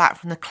I got back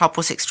from the club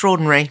was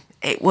extraordinary.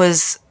 It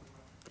was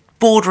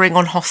bordering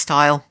on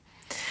hostile.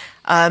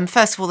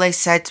 First of all, they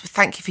said,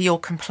 thank you for your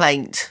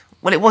complaint.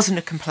 Well, it wasn't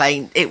a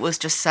complaint. It was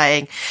just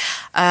saying,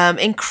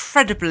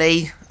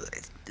 incredibly,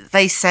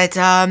 they said,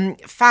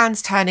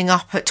 fans turning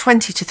up at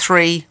 20 to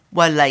 3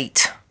 were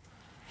late.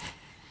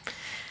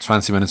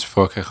 20 minutes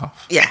before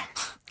kick-off. Yeah.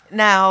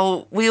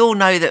 Now, we all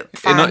know that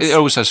fans... It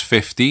always says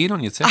 15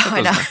 on your ticket,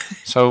 doesn't it?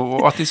 So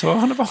what are you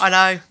talking about?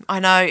 I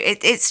know.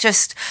 It's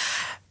just...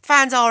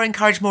 Fans are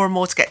encouraged more and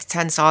more to get to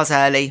turnstiles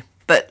early,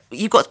 but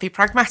you've got to be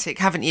pragmatic,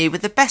 haven't you?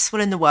 With the best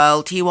will in the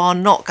world, you are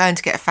not going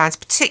to get fans,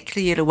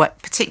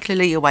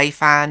 particularly away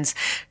fans,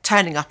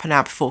 turning up an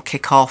hour before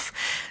kick-off.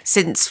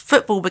 Since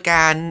football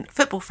began,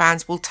 football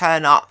fans will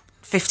turn up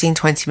 15,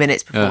 20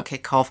 minutes before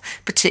kick-off,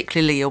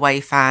 particularly away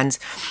fans.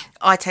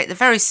 I take the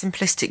very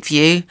simplistic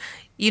view.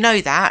 You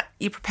know that,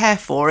 you prepare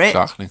for it,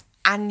 exactly,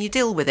 and you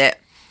deal with it.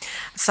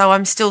 So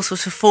I'm still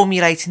sort of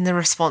formulating the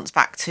response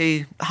back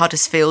to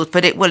Huddersfield,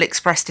 but it will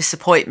express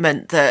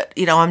disappointment that,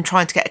 I'm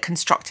trying to get a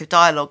constructive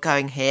dialogue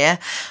going here.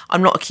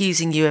 I'm not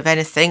accusing you of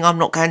anything. I'm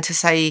not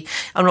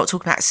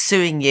talking about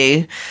suing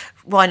you.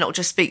 Why not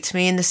just speak to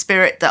me in the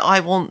spirit that I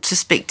want to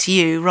speak to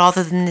you,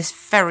 rather than this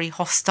very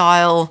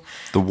hostile...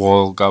 The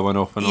wall going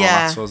up and all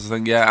that sort of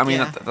thing. Yeah, I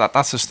mean,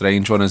 that's a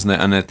strange one, isn't it?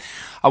 And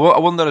I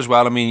wonder as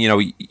well, I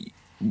mean,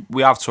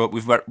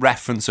 we've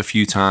referenced a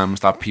few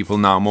times that people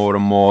now more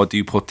and more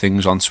do put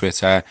things on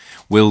Twitter,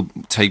 will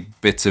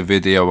take bits of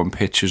video and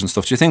pictures and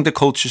stuff. Do you think the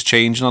culture's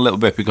changing a little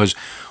bit? Because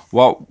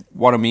what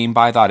I mean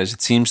by that is,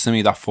 it seems to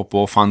me that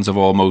football fans have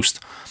almost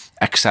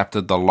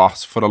accepted the lot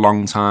for a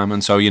long time,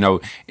 and so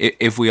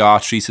if we are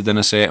treated in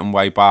a certain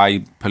way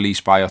by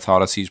police, by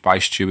authorities, by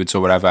stewards or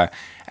whatever,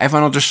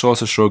 everyone will just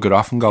sort of shrug it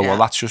off and go, well,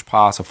 that's just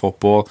part of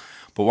football.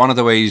 But one of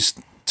the ways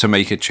to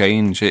make it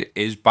change it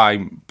is by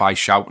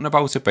shouting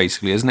about it,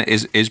 basically, isn't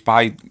it? Is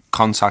by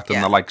contacting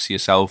the likes of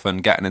yourself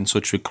and getting in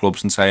touch with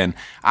clubs and saying,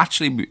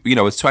 actually,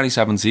 it's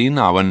 2017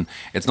 now and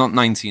it's not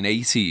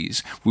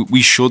 1980s.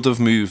 We should have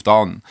moved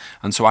on,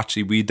 and so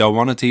actually we don't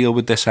want to deal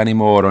with this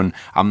anymore, and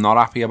I'm not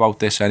happy about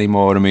this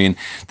anymore. I mean,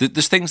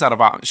 there's things that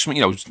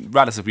have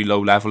relatively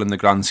low level in the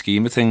grand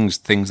scheme of things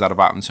that have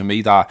happened to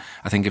me that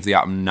I think if they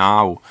happen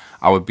now,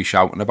 I would be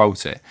shouting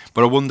about it.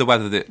 But I wonder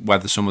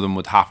whether some of them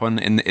would happen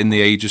in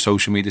the age of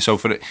social media. So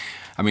what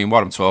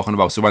I'm talking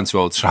about, so I went to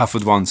Old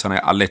Trafford once, and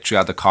I literally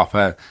had a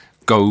copper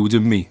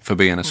goading me for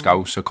being a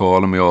Scouser,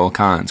 calling me all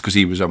kinds because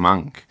he was a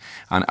manc.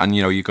 And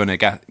you're gonna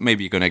get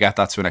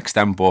that to an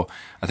extent, but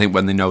I think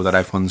when they know that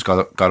everyone's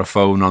got a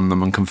phone on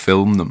them and can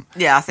film them,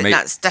 I think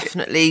that's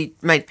definitely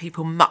made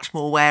people much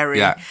more wary.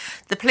 Yeah.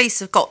 The police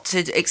have got to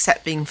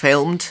accept being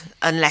filmed,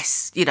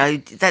 unless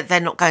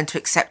they're not going to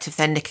accept if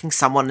they're nicking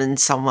someone and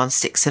someone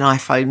sticks an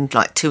iPhone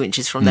like 2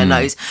 inches from their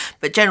nose.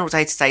 But general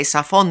day-to-day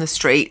stuff on the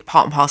street,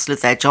 part and parcel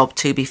of their job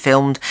to be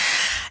filmed.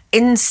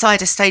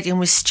 Inside a stadium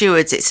with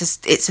stewards,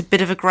 it's a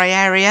bit of a grey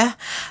area,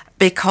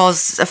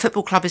 because a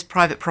football club is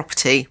private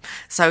property.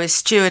 So a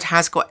steward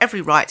has got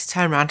every right to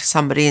turn around to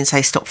somebody and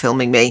say, stop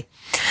filming me.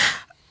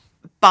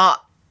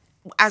 But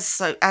as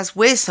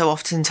we're so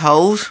often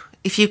told,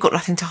 if you've got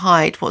nothing to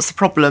hide, what's the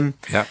problem?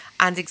 Yeah.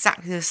 And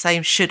exactly the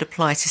same should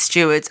apply to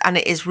stewards. And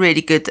it is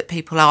really good that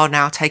people are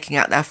now taking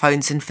out their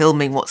phones and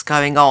filming what's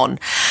going on,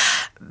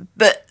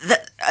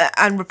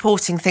 and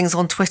reporting things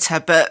on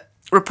Twitter. But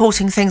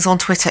reporting things on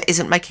Twitter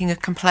isn't making a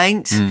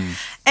complaint.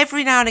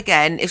 Every now and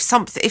again, if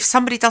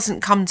somebody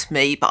doesn't come to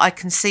me, but I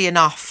can see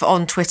enough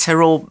on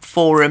Twitter or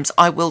forums,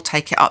 I will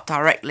take it up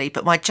directly.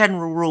 But my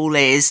general rule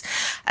is,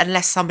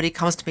 unless somebody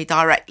comes to me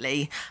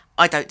directly,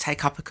 I don't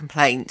take up a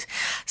complaint.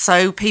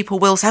 So people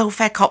will say,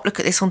 fair cop, look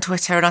at this on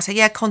Twitter. And I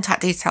say,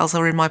 contact details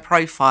are in my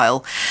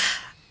profile.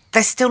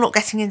 They're still not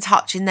getting in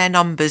touch in their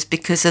numbers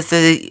because of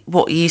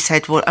what you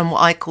said and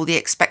what I call the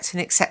expect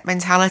and accept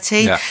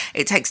mentality. Yeah.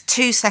 It takes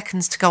 2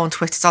 seconds to go on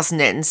Twitter, doesn't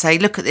it, and say,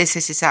 look at this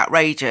is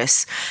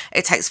outrageous.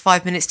 It takes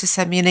 5 minutes to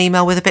send me an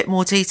email with a bit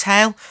more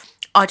detail.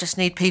 I just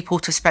need people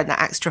to spend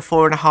that extra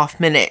 4.5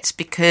 minutes,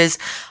 because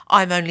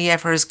I'm only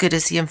ever as good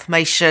as the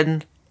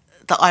information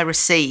that I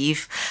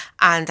receive.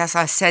 And as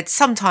I said,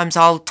 sometimes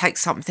I'll take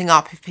something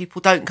up if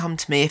people don't come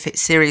to me, if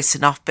it's serious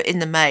enough. But in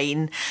the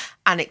main,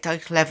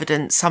 anecdotal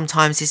evidence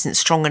sometimes isn't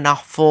strong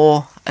enough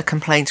for a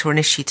complaint or an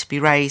issue to be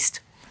raised.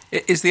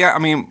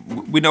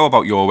 We know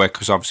about your work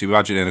because obviously we've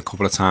had you in a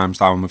couple of times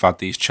now and we've had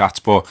these chats,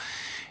 but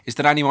is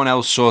there anyone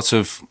else sort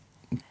of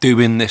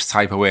doing this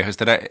type of work? Is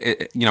there,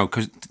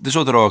 because there's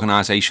other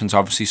organisations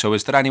obviously, so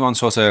is there anyone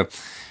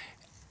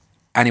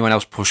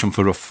else pushing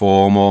for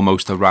reform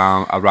almost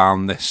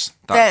around this?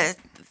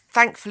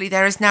 Thankfully,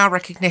 there is now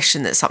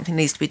recognition that something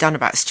needs to be done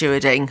about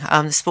stewarding.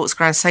 The Sports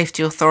Ground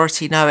Safety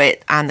Authority know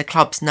it, and the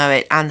clubs know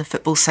it, and the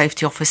football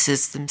safety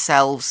officers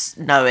themselves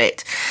know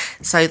it.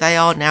 So they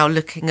are now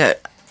looking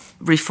at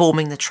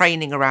reforming the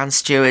training around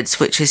stewards,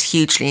 which is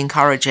hugely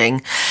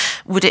encouraging.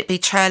 Would it be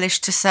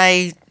churlish to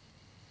say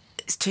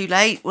it's too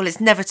late? Well,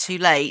 it's never too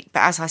late.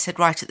 But as I said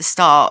right at the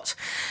start,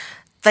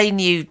 they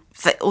knew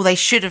they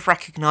should have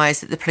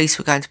recognised that the police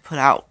were going to pull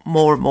out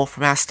more and more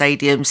from our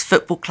stadiums.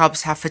 Football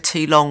clubs have for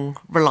too long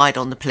relied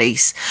on the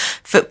police.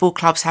 Football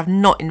clubs have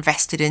not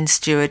invested in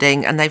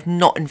stewarding, and they've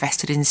not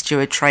invested in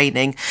steward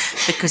training,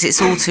 because it's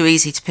all too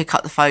easy to pick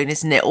up the phone,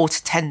 isn't it, or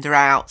to tender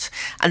out,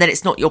 and then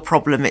it's not your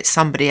problem, it's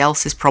somebody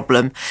else's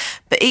problem.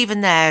 But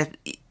even there,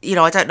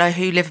 I don't know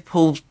who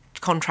Liverpool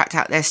contract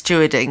out their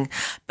stewarding,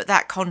 but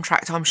that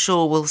contract, I'm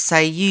sure, will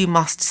say you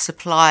must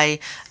supply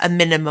a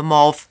minimum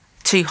of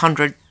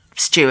 200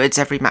 stewards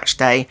every match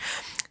day.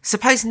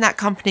 Supposing that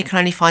company can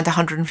only find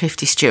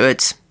 150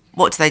 stewards,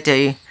 what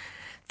do?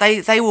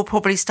 They will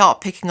probably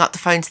start picking up the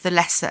phone to the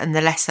lesser and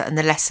the lesser and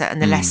the lesser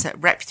and the lesser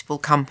reputable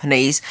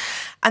companies.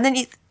 And then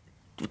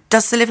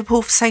does the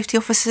Liverpool safety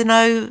officer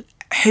know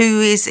who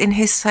is in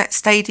his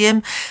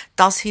stadium?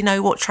 Does he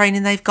know what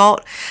training they've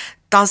got?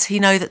 Does he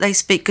know that they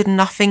speak good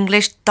enough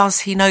English? Does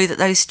he know that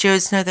those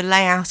stewards know the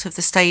layout of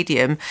the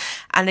stadium?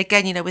 And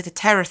again, with a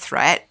terror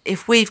threat,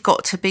 if we've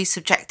got to be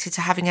subjected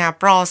to having our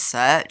bras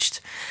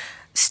searched,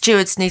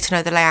 stewards need to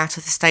know the layout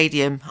of the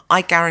stadium.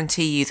 I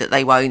guarantee you that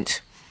they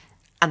won't,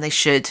 and they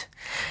should.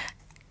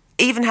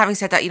 Even having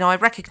said that, I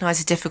recognise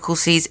the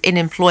difficulties in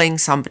employing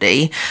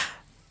somebody,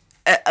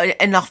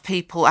 enough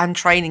people and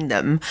training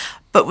them.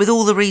 But with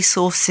all the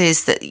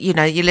resources that, your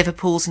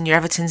Liverpools and your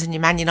Evertons and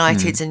your Man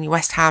Uniteds and your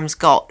West Ham's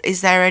got,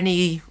 is there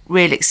any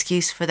real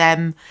excuse for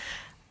them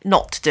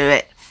not to do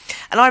it?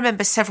 And I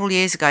remember several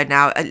years ago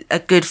now, a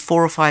good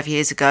 4 or 5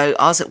 years ago,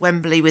 I was at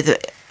Wembley with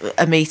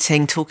a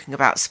meeting talking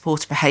about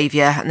supporter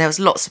behaviour, and there was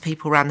lots of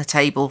people around the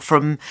table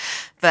from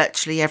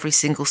virtually every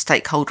single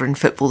stakeholder in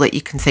football that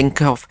you can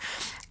think of.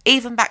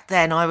 Even back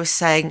then, I was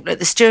saying, look,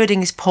 the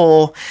stewarding is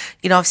poor.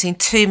 I've seen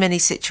too many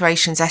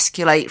situations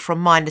escalate from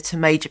minor to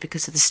major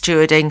because of the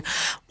stewarding.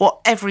 What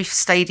every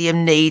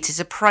stadium needs is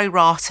a pro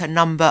rata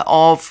number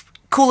of,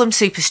 call them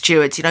super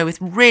stewards,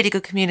 with really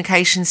good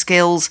communication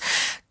skills,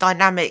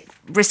 dynamic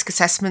risk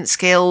assessment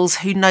skills,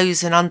 who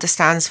knows and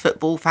understands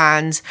football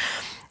fans.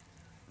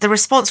 The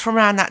response from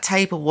around that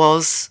table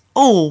was,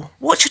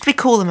 what should we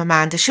call them,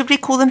 Amanda? Should we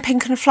call them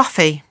Pink and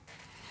Fluffy?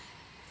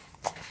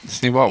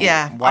 See what?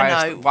 Yeah,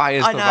 I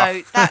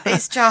know. That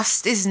is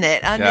just, isn't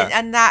it?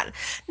 And that,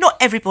 not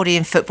everybody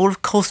in football,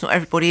 of course, not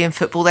everybody in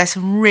football. There's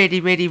some really,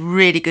 really,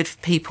 really good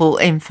people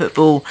in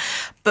football,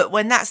 but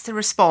when that's the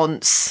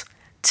response,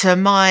 to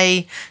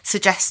my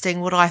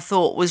suggesting what I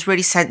thought was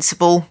really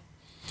sensible,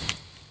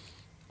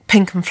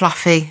 pink and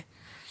fluffy.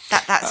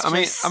 That's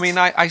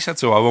I said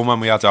to Owen when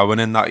we had Owen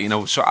in that,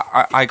 so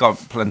I got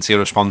plenty of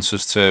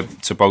responses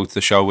to both the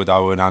show with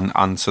Owen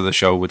and to the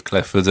show with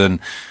Clifford, and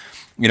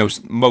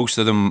most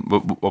of them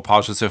were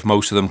positive.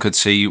 Most of them could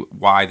see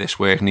why this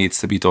work needs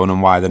to be done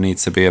and why there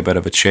needs to be a bit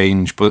of a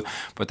change. But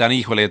then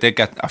equally, I did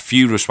get a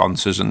few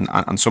responses,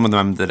 and some of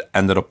them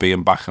ended up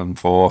being back and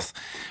forth,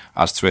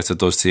 as Twitter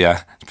does to you,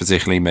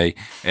 particularly me.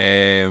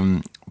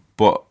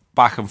 But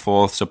back and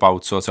forths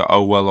about sort of,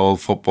 oh, well, all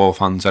football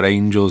fans are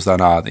angels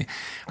then, are they?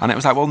 And it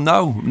was like, well,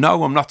 no,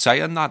 I'm not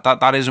saying that.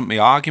 That isn't my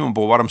argument.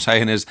 But what I'm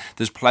saying is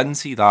there's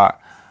plenty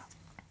that,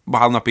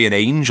 while not being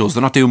angels,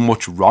 they're not doing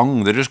much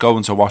wrong. They're just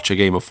going to watch a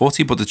game of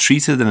footy, but they're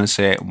treated in a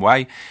certain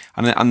way.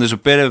 And there's a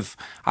bit of,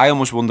 I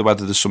almost wonder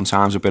whether there's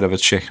sometimes a bit of a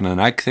chicken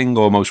and egg thing,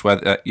 almost,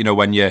 whether,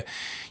 when you're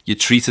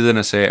treated in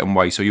a certain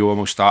way, so you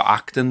almost start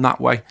acting that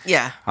way.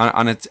 Yeah.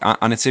 And it's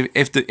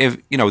if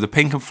the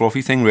pink and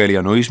fluffy thing really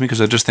annoys me,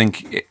 because I just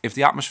think if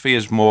the atmosphere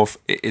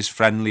is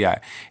friendlier,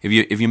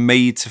 if you're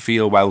made to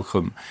feel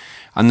welcome,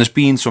 and there's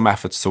been some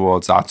efforts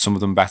towards that, some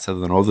of them better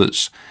than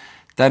others,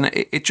 then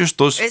it just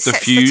does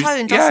diffuse.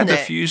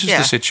 Diffuses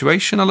the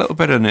situation a little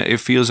bit, and it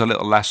feels a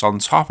little less on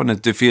top, and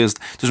it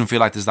doesn't feel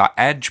like there's that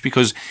edge,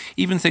 because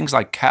even things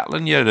like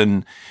kettling you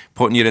and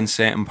putting you in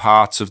certain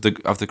parts of the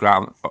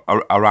ground,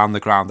 around the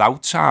ground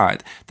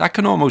outside, that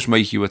can almost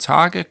make you a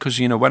target, because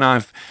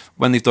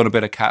when they've done a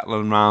bit of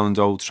kettling around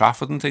Old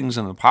Trafford and things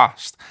in the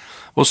past,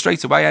 well,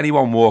 straight away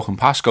anyone walking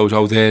past goes,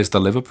 oh, there's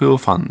the Liverpool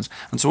fans.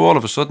 And so all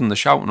of a sudden they're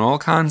shouting all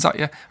kinds at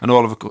you, and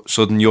all of a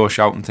sudden you're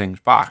shouting things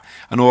back,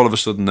 and all of a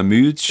sudden the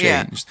mood's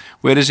changed. Yeah.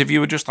 Whereas if you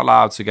were just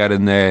allowed to get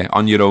in there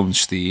on your own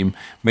steam,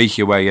 make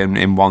your way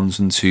in ones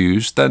and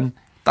twos, then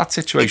that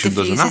situation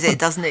doesn't happen. It,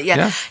 doesn't it?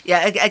 Yeah.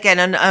 Again,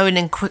 and Owen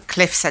and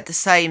Cliff said the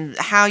same.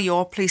 How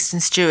you're policed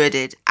and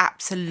stewarded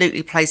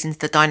absolutely plays into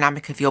the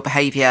dynamic of your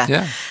behaviour.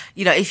 Yeah.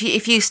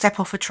 If you step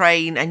off a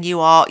train and you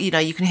are,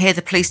 you can hear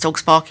the police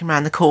dogs barking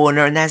around the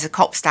corner, and there's a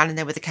cop standing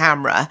there with a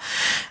camera.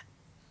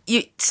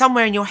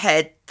 Somewhere in your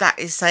head that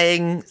is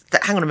saying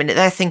that, hang on a minute,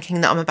 they're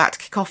thinking that I'm about to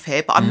kick off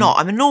here, but I'm not.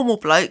 I'm a normal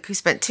bloke who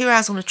spent 2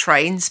 hours on a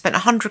train, spent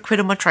 100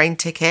 quid on my train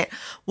ticket.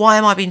 Why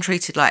am I being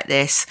treated like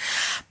this?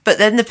 But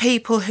then the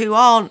people who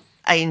aren't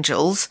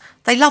angels,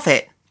 they love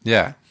it.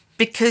 Yeah.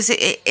 Because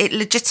it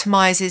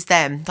legitimises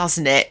them,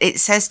 doesn't it? It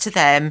says to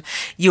them,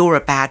 you're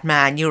a bad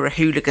man, you're a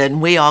hooligan,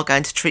 we are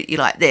going to treat you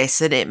like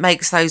this. And it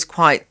makes those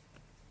quite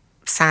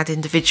sad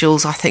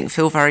individuals, I think,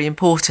 feel very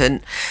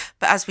important.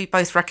 But as we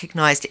both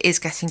recognised, it is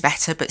getting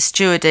better. But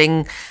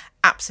stewarding,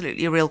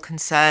 absolutely a real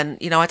concern.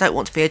 I don't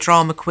want to be a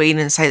drama queen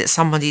and say that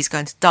somebody's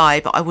going to die,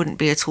 but I wouldn't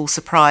be at all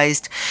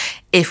surprised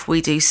if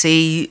we do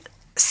see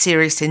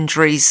serious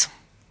injuries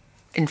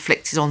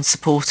inflicted on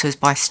supporters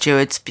by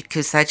stewards,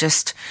 because they're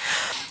just...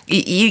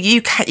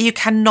 You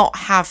cannot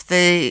have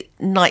the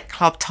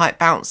nightclub type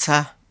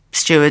bouncer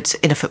stewards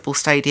in a football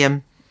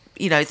stadium.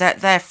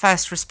 Their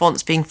first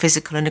response being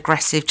physical and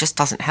aggressive just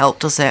doesn't help,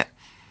 does it?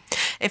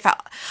 In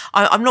fact,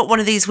 I'm not one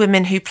of these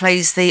women who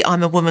plays the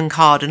I'm a woman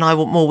card and I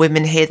want more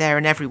women here, there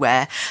and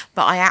everywhere.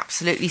 But I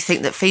absolutely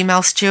think that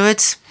female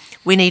stewards,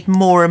 we need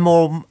more and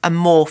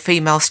more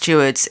female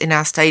stewards in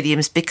our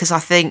stadiums, because I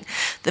think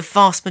the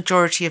vast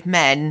majority of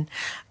men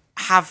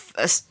have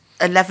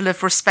a level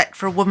of respect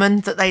for a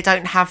woman that they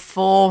don't have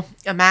for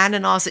a man.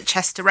 And I was at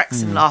Chester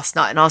Wrexham last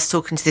night, and I was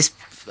talking to this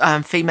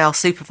female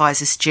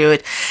supervisor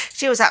steward.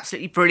 She was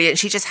absolutely brilliant.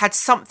 She just had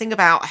something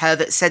about her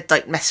that said,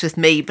 don't mess with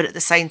me, but at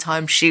the same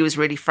time she was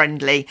really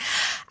friendly.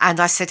 And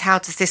I said, how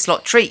does this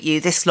lot treat you,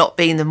 this lot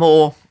being the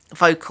more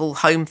vocal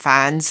home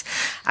fans?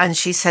 And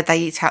she said, they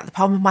eat out the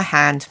palm of my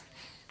hand.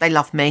 They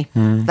love me.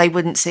 They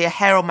wouldn't see a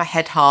hair on my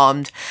head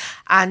harmed.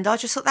 And I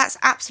just thought that's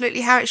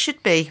absolutely how it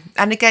should be.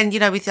 And again,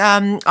 with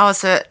I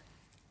was at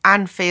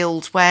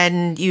Anfield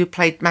when you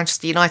played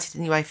Manchester United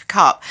in the UEFA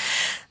Cup.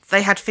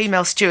 They had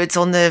female stewards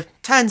on the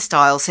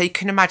turnstile, so you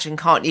can imagine,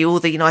 can't you, all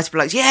the United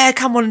blokes, yeah,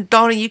 come on,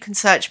 darling, you can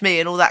search me,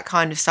 and all that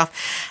kind of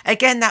stuff.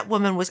 Again, that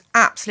woman was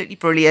absolutely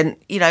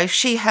brilliant. If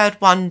she heard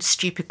one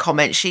stupid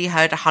comment, she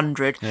heard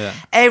 100. Yeah.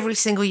 Every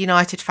single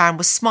United fan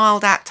was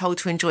smiled at, told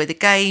to enjoy the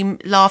game,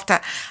 laughed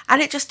at,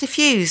 and it just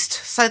diffused.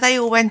 So they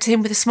all went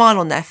in with a smile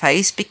on their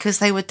face because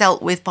they were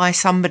dealt with by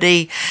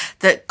somebody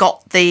that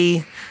got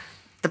the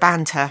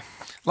banter.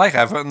 Like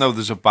Everton, though,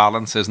 there's a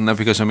balance, isn't there?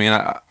 Because,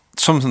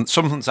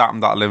 something's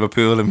happened at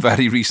Liverpool in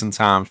very recent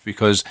times,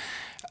 because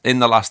in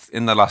the last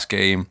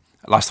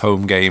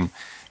home game,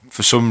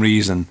 for some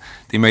reason,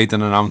 they made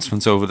an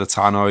announcement over the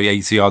tannoy,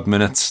 80-odd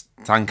minutes,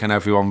 thanking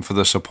everyone for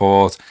the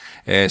support,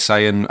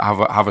 saying,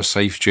 have a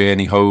safe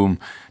journey home.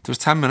 There was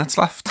 10 minutes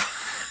left.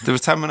 There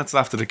was 10 minutes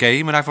left of the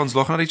game, and everyone's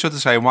looking at each other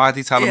saying, why are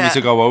they telling me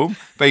to go home,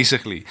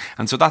 basically?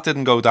 And so that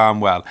didn't go down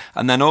well.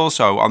 And then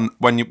also,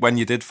 when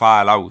you did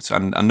file out,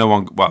 and no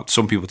one, well,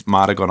 some people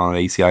might have gone on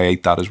 80, I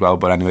hate that as well,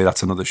 but anyway,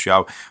 that's another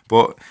show.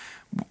 But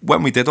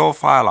when we did all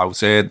file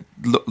out,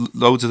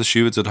 loads of the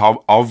stewards had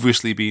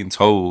obviously been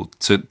told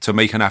to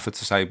make an effort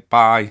to say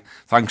bye,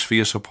 thanks for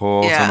your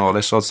support and all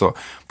this sort of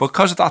stuff. But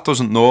because that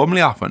doesn't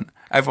normally happen,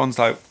 everyone's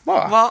like,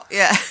 what?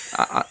 Yeah.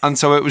 And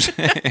so it was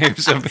they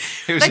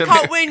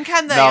can't win,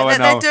 can they? No,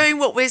 they're doing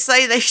what we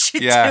say they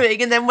should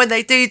doing, and then when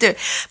they do it.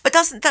 But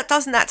doesn't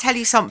that tell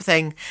you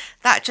something?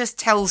 That just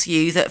tells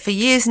you that for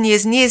years and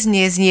years and years and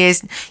years and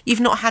years, you've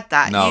not had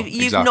that. No,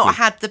 you've not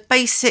had the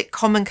basic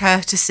common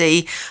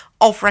courtesy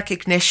of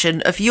recognition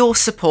of your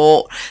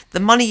support, the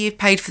money you've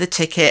paid for the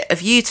ticket,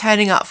 of you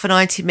turning up for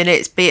 90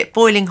 minutes, be it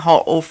boiling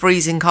hot or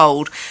freezing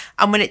cold.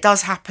 And when it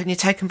does happen, you're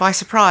taken by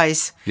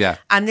surprise. Yeah.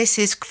 And this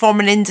is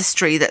from an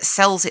industry that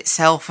sells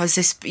itself as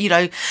this,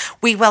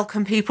 we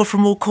welcome people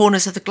from all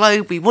corners of the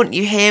globe. We want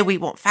you here. We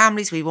want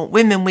families. We want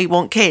women. We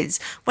want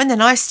kids. When they're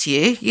nice to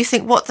you, you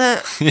think, what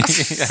the...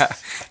 Yeah,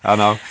 I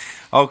know.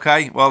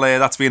 Okay, well,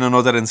 that's been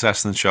another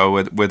interesting show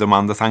with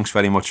Amanda. Thanks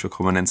very much for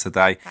coming in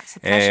today. That's a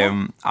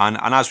pleasure. And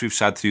as we've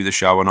said through the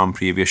show and on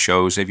previous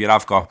shows, if you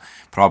have got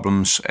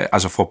problems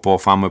as a football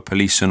fan with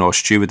policing or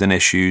stewarding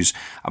issues,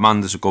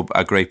 Amanda's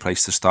a great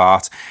place to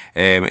start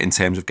in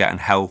terms of getting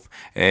help.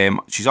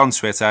 She's on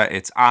Twitter.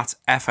 It's at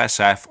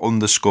FSF_fair_cop,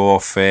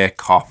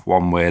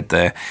 one word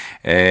there.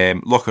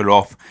 Look her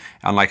up.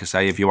 And like I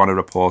say, if you want to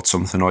report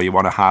something or you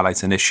want to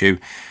highlight an issue,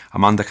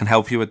 Amanda can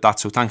help you with that.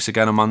 So thanks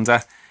again,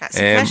 Amanda. That's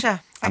a pleasure.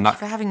 Thank you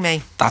for having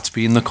me. That's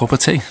been The Cup of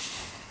Tea.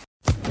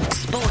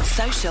 Sports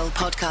Social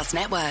Podcast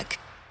Network.